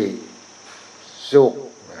ติสุข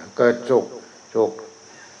เกิดสุ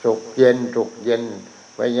ขเย็น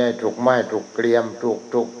ไม่ใช่สุขไม่สุขเกลียมสุข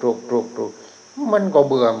มันก็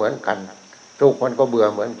เบื่อเหมือนกันสุขมันก็เบื่อ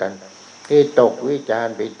เหมือนกันที่ตกวิจาร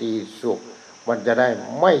ปิติสุขมันจะได้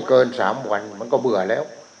ไม่เกิน3 วันมันก็เบื่อแล้ว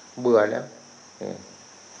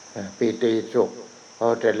ปิติสุขพอ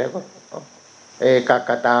เสร็จแล้วก็เอกค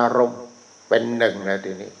ตารมณ์เป็นหนึ่งแล้ว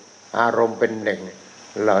ทีนี้อารมณ์เป็นหนึ่ง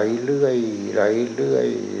ไหลเรื่อย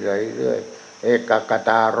เอกค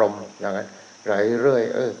ตารมณ์อย่างนั้นไหลเรื่อย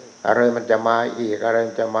อะไรมันจะมาอีกอะไร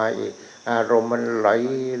มันจะมาอีกอารมณ์มันไหล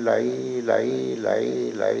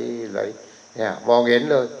เนี่ยมองเห็น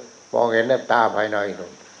เลยมองเห็นตาภายใน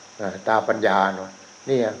ตาปัญญาเ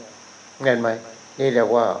นี่ยเห็นไหมนี่เรียก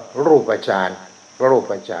ว่ารูปฌาน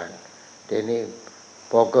ทีนี้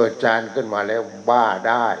พอเกิดฌานขึ้นมาแล้วบ้า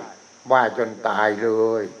ได้บ้าจนตายเล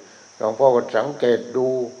ยหลวงพ่อก็สังเกตดู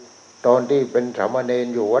ตอนที่เป็นสามเณร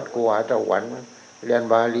อยู่วัดกุหาสวรรค์เรียน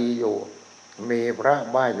บาลีอยู่มีพระ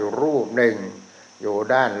บ้าอยู่รูปหนึ่งอยู่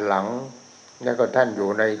ด้านหลังแล้วก็ท่านอยู่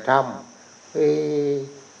ในถ้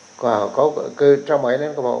ำก็เขาคือสมัยนั้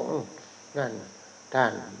นก็บอกนั่นท่า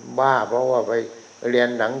นบ้าเพราะว่าไปเรียน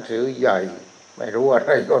หนังสือใหญ่ไม่รู้อะไ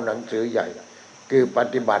รก็หนังสือใหญ่คือป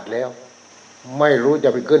ฏิบัติแล้วไม่รู้จะ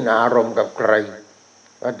ไปขึ้นอารมณ์กับใคร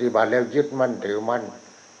ปฏิบัติแล้วยึดมั่นถือมั่น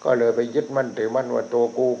ก็เลยไปยึดมั่นถือมั่นว่าตัว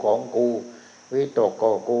กูของกูวิตก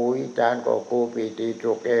ก็กูวิจารก็กูปิติ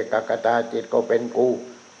สุขเอกคตาจิตก็เป็น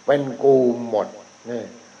กูหมดนี่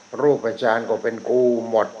รูปฌานก็เป็นกู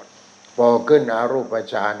หมดพอขึ้นอรูป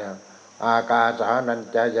ฌานเนี่ยอากาสานัญ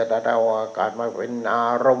จายตนะเอาอากาศมาเป็นอา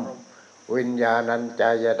รมณ์วิญญาณัญจา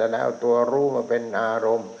ยตนะเอาตัวรู้มาเป็นอาร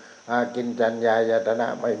มณ์อากินจัญญายตนะ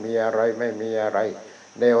ไม่มีอะไร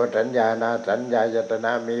เดวสัญญาณสัญญายตน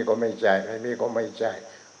ะมีก็ไม่ใช่ไม่มีก็ไม่ใช่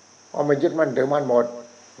เพราะมันยึดมั่นถือมั่นหมด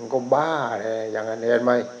มันก็บ้าเลยอย่างนั้นเห็นไห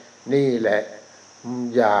มนี่แหละ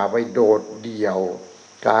อย่าไปโดดเดี่ยว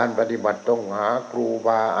การปฏิบัติต้องหาครูบ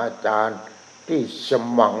าอาจารย์ที่ส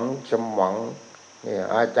มัง นี่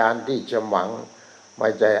อาจารย์ที่ฉมังไม่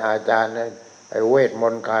ใช่อาจารย์ไอ้เวทม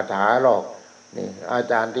นต์คาถาหรอกนี่อา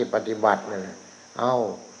จารย์ที่ปฏิบัตินี่เอ้า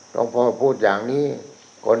หลวงพ่อพูดอย่างนี้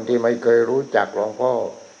คนที่ไม่เคยรู้จักหลวงพ่อ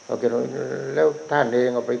เขาคิดว่าแล้วท่านเอง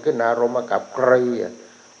เอาไปขึ้นอารมณ์กับใคร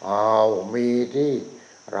อ้าวมีที่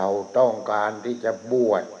เราต้องการที่จะบ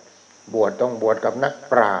วชต้องบวชกับนัก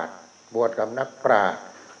ปราชญ์บวชกับนักปราชญ์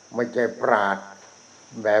ไม่ใช่ปราชญ์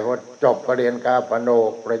แบบว่าจบปริญญาปโน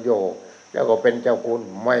ประโยคแล้วก็เป็นเจ้าคุณ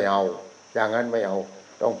ไม่เอาอย่างนั้นไม่เอา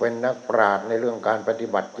ต้องเป็นนักปราชญ์ในเรื่องการปฏิ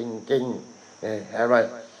บัติจริงๆเห็นไหม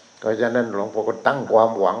เพราะฉะนั้นหลวงพ่อก็ตั้งควา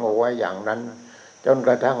มหวังเอาไว้อย่างนั้นจนก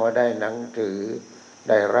ระทั่งว่าได้หนังสือ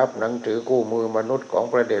ได้รับหนังสือคู่มือมนุษย์ของ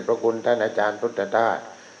พระเดชพระคุณท่านอาจารย์พุทธทาส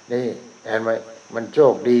นี่เห็นไหมมันโช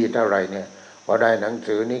คดีเท่าไหร่เนี่ยพอได้หนัง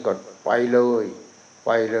สือนี้ก็ไปเลย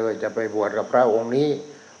จะไปบวชกับพระองค์นี้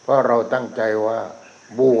เพราะเราตั้งใจว่า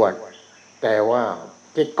บวชแต่ว่า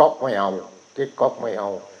กิ๊กก๊อกไม่เอา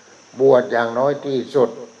บวชอย่างน้อยที่สุด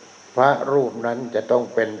พระรูปนั้นจะต้อง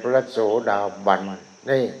เป็นพระโสดาบัน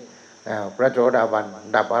นี่พระโสดาบัน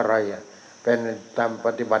ดับอะไรเป็นทำป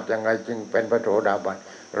ฏิบัติยังไงจึงเป็นพระโสดาบัน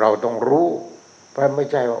เราต้องรู้เพราะไม่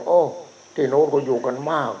ใช่ว่าโอ้ที่โน้นก็อยู่กัน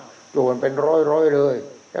มากอยู่กันเป็นร้อยเลย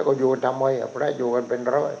แล้วก็อยู่ทำไมพระอยู่กันเป็น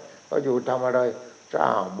ร้อยก็อยู่ทำอะไรสร้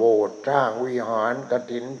างโบสถ์สร้างวิหารก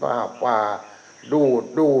ฐินป่าดูด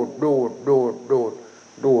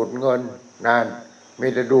เงินนั่นมี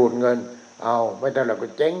แต่ดูดเงินเอาไม่แต่เราก็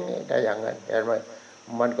เจ๊งได้อย่างนั้นเห็นไหม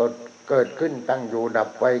มันก็เกิดขึ้นตั้งอยู่ดับ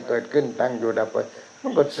ไปเกิดขึ้นตั้งอยู่ดับไปมั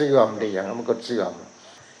นก็เสื่อมดิอย่างนั้นมันก็เสื่อม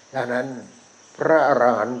ดังนั้นพระอร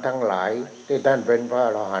หันต์ทั้งหลายที่ท่านเป็นพระอ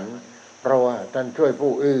รหันต์เพราะว่าท่านช่วย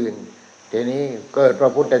ผู้อื่นทีนี้เกิดพร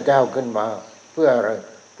ะพุทธเจ้าขึ้นมาเพื่ออะไร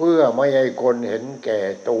เพื่อไม่ให้คนเห็นแก่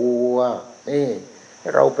ตัวนี่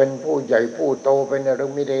เราเป็นผู้ใหญ่ผู้โตเป็นอะไร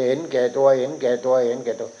ไม่ได้เห็นแก่ตัว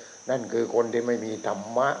นั่นคือคนที่ไม่มีธรร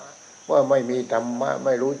มะว่าไม่มีธรรมะไ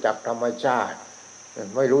ม่รู้จักธรรมชาติพอ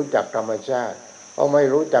ไม่รู้จักธรรมชา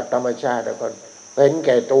ติแล้วก็เห็นแ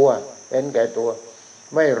ก่ตัว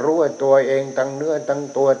ไม่รู้ว่าตัวเองทั้งเนื้อทั้ง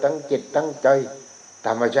ตัวทั้งจิตทั้งใจธ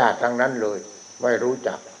รรมชาติทั้งนั้นเลยไม่รู้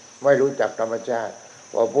จักธรรมชาติ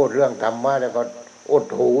พอพูดเรื่องธรรมะแล้วก็อด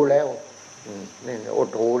หูแล้วนี่อด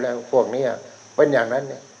หูแล้วพวกนี้เป็นอย่างนั้น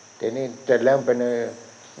เนี่ยทีนี้เสร็จแล้วเป็น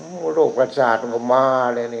โรคประสาทมันก็มา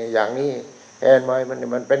เลยนี่อย่างนี้เห็นไหม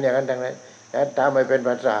มันเป็นอย่างนั้นทั้งนั้นถ้าไม่เป็นป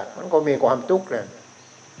ระสาทมันก็มีความทุกข์เลย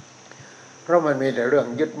เพราะมันมีแต่เรื่อง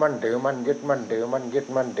ยึดมั่นถือมั่น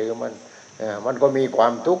มันก็มีควา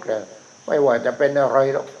มทุกข์เลยไม่ว่าจะเป็นอะไร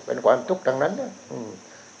หรอกเป็นความทุกข์ทั้งนั้นนะ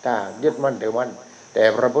ถ้ายึดมั่นถือมั่นแต่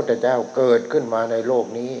พระพุทธเจ้าเกิดขึ้นมาในโลก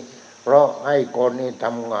นี้เพราะให้คนนี้ท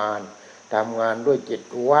ำงานด้วยจิต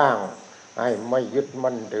ว่างให้ไม่ยึด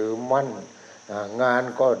มั่นถือมั่นงาน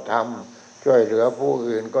ก็ทำช่วยเหลือผู้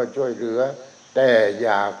อื่นก็ช่วยเหลือแต่อ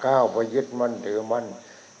ย่าก้าวไปยึดมั่นถือมั่น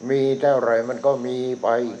มีเท่าไรมันก็มีไป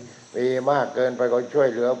มีมากเกินไปก็ช่วย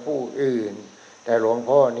เหลือผู้อื่นแต่หลวง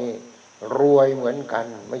พ่อนี่รวยเหมือนกัน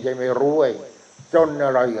ไม่ใช่ไม่รวยจนอ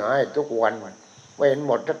ะไรให้ทุกวันไม่เห็นห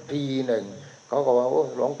มดสักทีหนึ่งเขาก็ว่าโอ้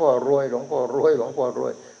หลวงพ่อรวย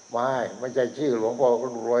ไม่ใช่ชื่อหลวงพ่อ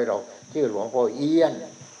รวยหรอกชื่อหลวงพ่อเอี้ยน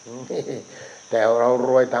แต่เราร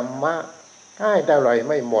วยธรรมะให้เท่าไหร่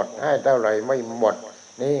ไม่หมด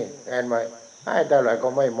นี่เห็นไหมให้เท่าไหร่ก็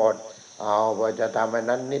ไม่หมดเอาว่าจะทำอัน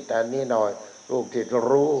นั้นนิดอันนี้หน่อยลูกศิษย์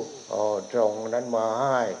รู้ตรงนั้นมาใ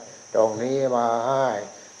ห้ตรงนี้มาให้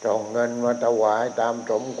ตรงเงินมาถวายตาม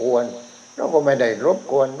สมควรเราก็ไม่ได้รบ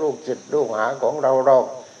กวนลูกศิษย์ลูกหาของเราหรอก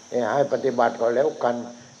ให้ปฏิบัติก็แล้วกัน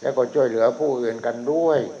แล้วก็ช่วยเหลือผู้อื่นกันด้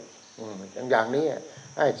วยอย่างนี้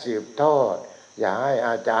ให้สืบทอดอย่าให้อ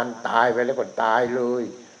าจารย์ตายไปแล้วก็ตายเลย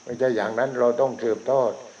ไม่ใช่อย่างนั้นเราต้องสืบทอ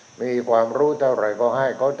ดมีความรู้เท่าไหร่ก็ให้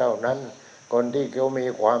เขาเท่านั้นคนที่เขามี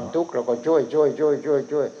ความทุกข์เราก็ช่วย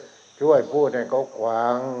พูดให้เขาฟั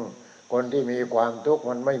งคนที่มีความทุกข์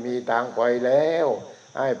มันไม่มีทางไปแล้ว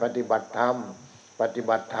ให้ปฏิบัติธรรม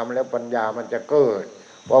แล้วปัญญามันจะเกิด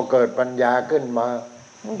พอเกิดปัญญาขึ้นมา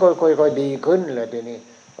มันก็ค่อยๆดีขึ้นเลยทีนี้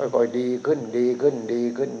ค่อยๆดีขึ้นเ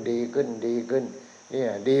นี่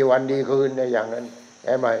ยดีวันดีคืนเนี่ยอย่างนั้นใ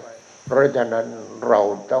ช่ไหมเพราะฉะนั้นเรา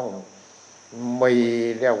ต้องมี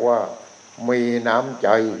เรียกว่ามีน้ำใจ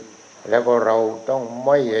แล้วก็เราต้องไ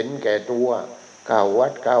ม่เห็นแก่ตัวเข้าวั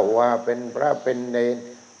ดเข้าวาเป็นพระเป็นเณร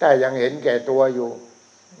ถ้ายังเห็นแก่ตัวอยู่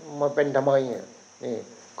มาเป็นทำไมนี่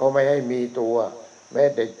ก็ไม่ให้มีตัวแม้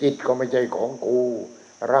แต่จิตก็ไม่ใช่ของกู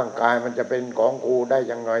ร่างกายมันจะเป็นของกูได้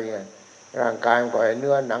ยังไงร่างกายมันก็ไอ้เ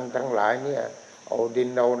นื้อหนังทั้งหลายเนี่ยเอาดิน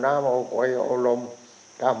เอาน้ำเอาไฟเอาลม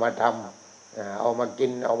ถ้ามาทำเอามากิ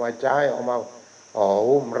นเอามาใช้เอามา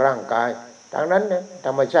หุ้มร่างกายทั้งนั้นเนี่ยธ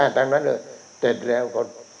รรมชาติทั้งนั้นเลยเสร็จแล้วก็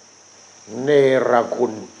เนรคุ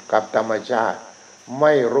ณกับธรรมชาติไ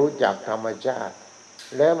ม่รู้จักธรรมชาติ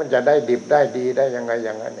แล้วมันจะได้ดิบได้ดีได้ยังไงอ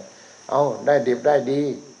ย่างนั้นเนี่ยเอาได้ดิบได้ดี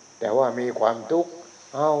แต่ว่ามีความทุกข์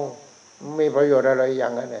เอามีประโยชน์อะไรอย่า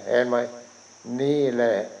งนั้นเนี่ยเห็นไหมนี่แหล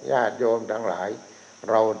ะญาติโยมทั้งหลาย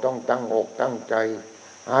เราต้องตั้งอกตั้งใจ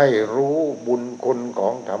ให้รู้บุญคุณขอ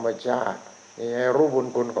งธรรมชาติให้รู้บุญ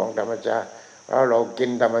คุณของธรรมชาติแล้วเรากิ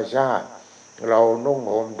นธรรมชาติเรานุ่ง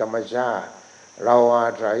ห่มธรรมชาติเราอา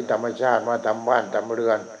ศัยธรรมชาติมาทำบ้านทำเรื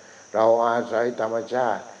อนเราอาศัยธรรมชา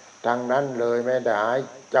ติทั้งนั้นเลยแม้แต่หาย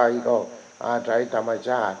ใจก็อาศัยธรรม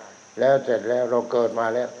ชาติแล้วเสร็จแล้วเราเกิดมา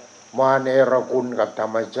แล้วมาเนรคุณกับธร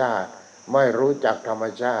รมชาติไม่รู้จักธรรม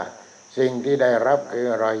ชาติสิ่งที่ได้รับคือ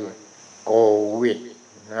อะไรโควิด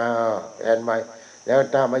เห็นไหมแล้ว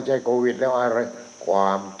ถ้าไม่ใช่โควิดแล้วอะไรคว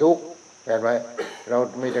ามทุกข์เห็นไหมเรา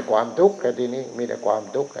มีแต่ความทุกข์แต่ทีนี้มีแต่ความ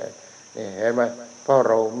ทุกข์นี่เห็นไหมเพราะ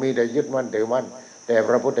เรามีแต่ยึดมั่นถือมั่นแต่พ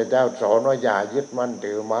ระพุทธเจ้าสอนว่าอย่ายึดมั่น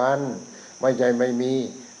ถือมั่นไม่ใช่ไม่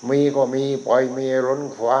มีก็มีปล่อยมีล้น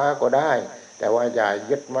ฟ้าก็ได้แต่ว่าอย่า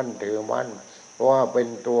ยึดมั่นถือมั่นว่าเป็น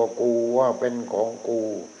ตัวกูว่าเป็นของกู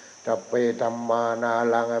สัพเพธัมมานา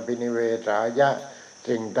ลังอภินิเวสายะ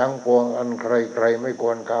สิ่งทั้งปวงอันใครๆไม่ค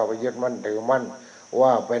วรเข้าไปยึดมั่นถือมั่นว่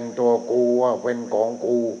าเป็นตัวกูว่าเป็นของ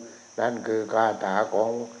กูนั่นคือคาถาขอ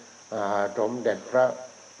งสมเด็จพระ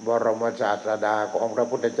บรมศาสดาของพระ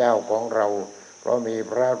พุทธเจ้าของเราเพราะมี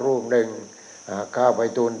พระรูปหนึ่งเข้าไป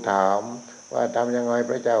ทูลถามว่าทำยังไง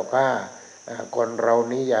พระเจ้าข้าคนเรา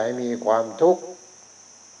นี้อย่าให้มีความทุกข์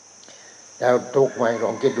แล้วทุกข์ไหมล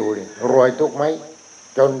องคิดดูดิรวยทุกข์ไหม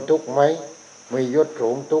จนทุกข์ไหมมียศสู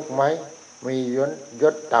งทุกข์ไหมมีย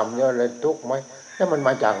ศต่ำยศอะไรทุกข์ไหมแล้วมันม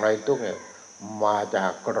าจากไหนทุกข์เนี่ยมาจา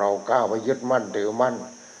กเราก้าวไปยึดมั่นถือมั่น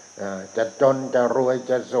จะจนจะรวย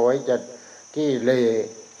จะสวยจะขี้เล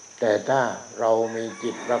แต่ถ้าเรามี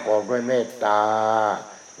จิตประกอบด้วยเมตตา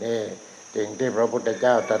นี่สิ่งที่พระพุทธเ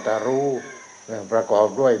จ้าตรัสรู้ประกอบ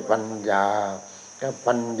ด้วยปัญญาถ้า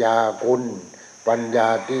ปัญญาคุณปัญญา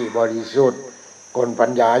ที่บริสุทธิ์คนปั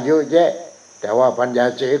ญญาเยอะแยะแต่ว่าปัญญา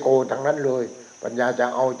เจโกทั้งนั้นเลยปัญญาจะ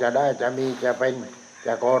เอาจะได้จะมีจะเป็นจ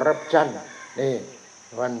ะคอร์รัปชันนี่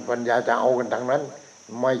ปัญญาจะเอากันทั้งนั้น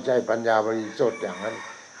ไม่ใช่ปัญญาบริสุทธิ์อย่างนั้น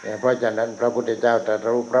เพราะฉะนั้นพระพุทธเจ้าตรัส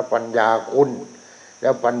รู้พระปัญญาคุณแล้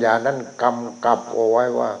วปัญญานั้นกำกับเอาไว้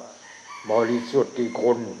ว่าบริสุทธิ์ที่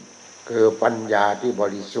คุณคือปัญญาที่บ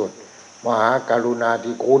ริสุทธิ์มหากรุณา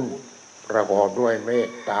ธิคุณประกอบด้วยเม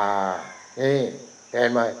ตตานี่เห็น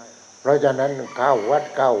ไหมเพราะฉะนั้นข้าววัด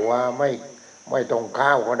ข้าววาไม่ต้องข้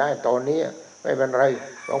าวก็ได้ตอนนี้ไม่เป็นไร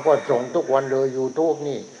หลวงพ่อส่งทุกวันเลยYouTube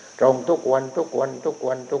นี่ส่งทุกวัน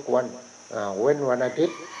เว้นวันอาทิต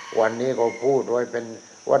ย์วันนี้ก็พูดไว้เป็น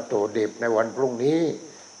วัตถุดิบในวันพรุ่งนี้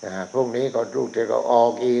พรุ่งนี้ก็ลูกจะก็ออ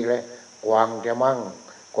กอีกเลยกวางจะมั่ง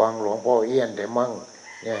กวางหลวงพ่อเอี้ยนจะมั่ง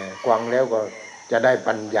เนี่ยกวางแล้วก็จะได้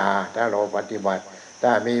ปัญญาถ้าเราปฏิบัติถ้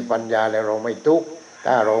ามีปัญญาแล้วเราไม่ทุกข์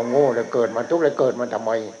ถ้าเราโง่แล้วเกิดมาทุกข์แล้วเกิดมาทำไ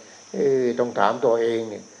มต้องถามตัวเอง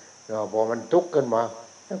นี่พอมันทุกข์ขึ้นมา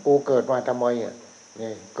กูเกิดมาทำไม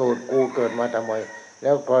นี่กูเกิดมาทำไมแ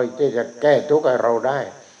ล้วใครที่จะแก้ทุกข์ให้เราได้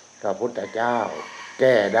พระพุทธเจ้าแ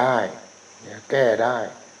ก้ได้แก้ได้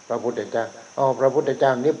พระพุทธเจ้าพระพุทธเจ้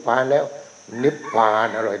านิพพานแล้วนิพพาน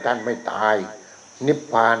อร่อยท่านไม่ตายนิพ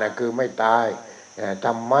พานคือไม่ตายธ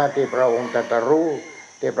รรมะที่พระองค์ตรัสรู้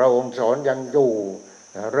ที่พระองค์สอนยังอยู่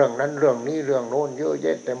เรื่องนั้นเรื่องนี้เรื่องโน้นเยอะแย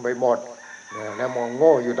ะเต็มไปหมดแล้วมองโ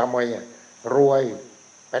ง่อยู่ทำไมรวย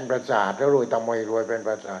เป็นประสาทแล้วรวยทำไมรวยเป็นป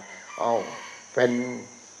ระสาทเป็น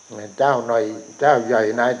เจ้าหน่อยเจ้าใหญ่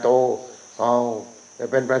นายโตจะ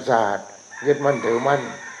เป็นประสาทยึดมั่นถือมั่น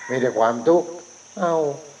มีแต่ความทุกข์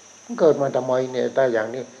เกิดมาทำไมเนี่ยถ้าอย่าง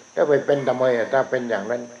นี้ถ้าไปเป็นทำไมถ้าเป็นอย่าง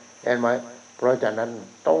นั้นเห็นไหมเพราะฉะนั้น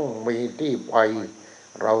ต้องมีที่ไป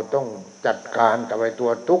เราต้องจัดการกับไอ้ตั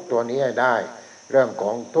วทุกข์ตัวนี้ให้ได้เรื่องข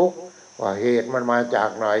องทุกข์ว่าเหตุมันมาจาก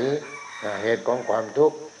ไหนเหตุของความทุ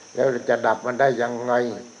กข์แล้วจะดับมันได้ยังไง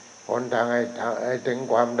หนทางให้ถึง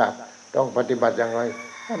ความดับต้องปฏิบัติยังไง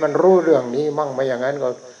ถ้ามันรู้เรื่องนี้มั่งไม่อย่างนั้นก็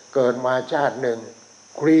เกิดมาชาติหนึ่ง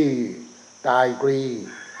ตายก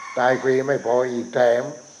รีไม่พออีกแถม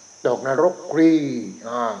ตกนรก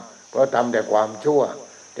เพราะทำแต่ความชั่ว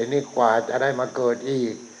ทีนี้กว่าจะได้มาเกิดอี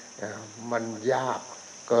กมันยาก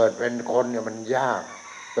เกิดเป็นคนเนี่ยมันยาก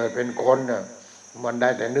เกิดเป็นคนเนี่ยมันได้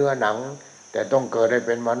แต่เนื้อหนังแต่ต้องเกิดได้เ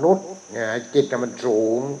ป็นมนุษย์เนี่ยจิตมันสู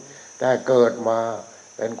งถ้าเกิดมา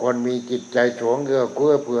เป็นคนมีจิตใจสูงเอื้อเ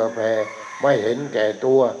ผื่อแผ่ไม่เห็นแก่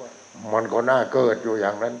ตัวมันก็น่าเกิดอยู่อย่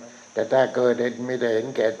างนั้นแต่ถ้าเกิดไม่ได้เห็น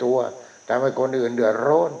แก่ตัวทำให้คนอื่นเดือด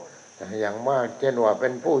ร้อนอย่างมากเช่นว่าเป็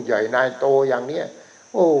นผู้ใหญ่นายโตอย่างเนี้ย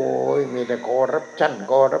โอ้ยมีแต่คอร์รัปชัน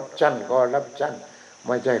ไ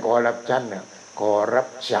ม่ใช่คอร์รัปชันคอร์รัป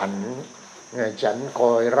ชัน ฉันค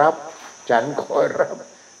อยรับฉันคอยรับ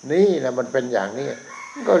นี่นะมันเป็นอย่างนี้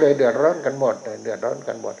ก็เลยเดือดร้อนกันหมดเดือดร้อน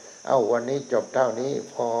กันหมดวันนี้จบเท่านี้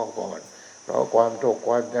พอก่อนเพราะความสุขค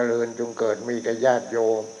วามเจริญจงเกิดมีแก่ญาติโย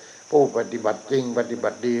มผู้ปฏิบัติจริงปฏิบั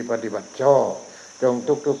ติดีปฏิบัติชอบจง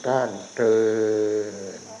ทุกท่านเถิ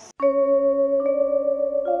ด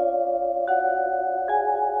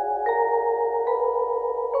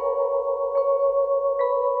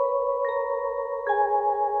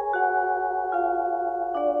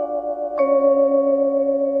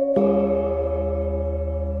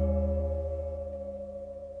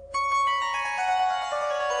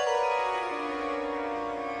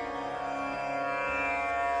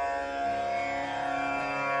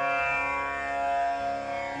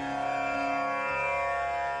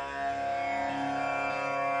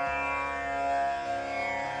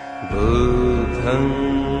बुद्धं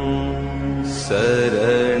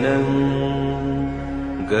शरणं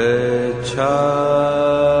गच्छामि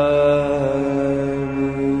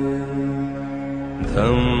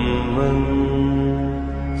धम्मं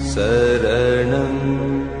शरणं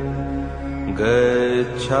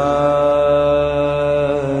गच्छामि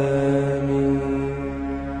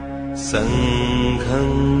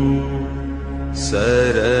संघं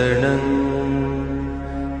शरणं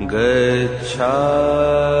गच्छामि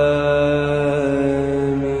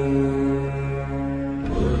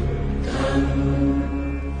बुद्धं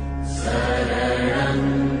शरणं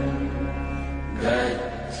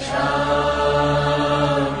गच्छामि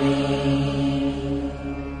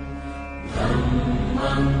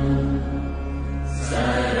धम्मं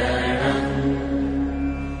शरणं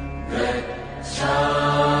गच्छामि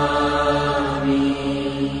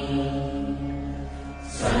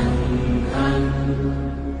संघं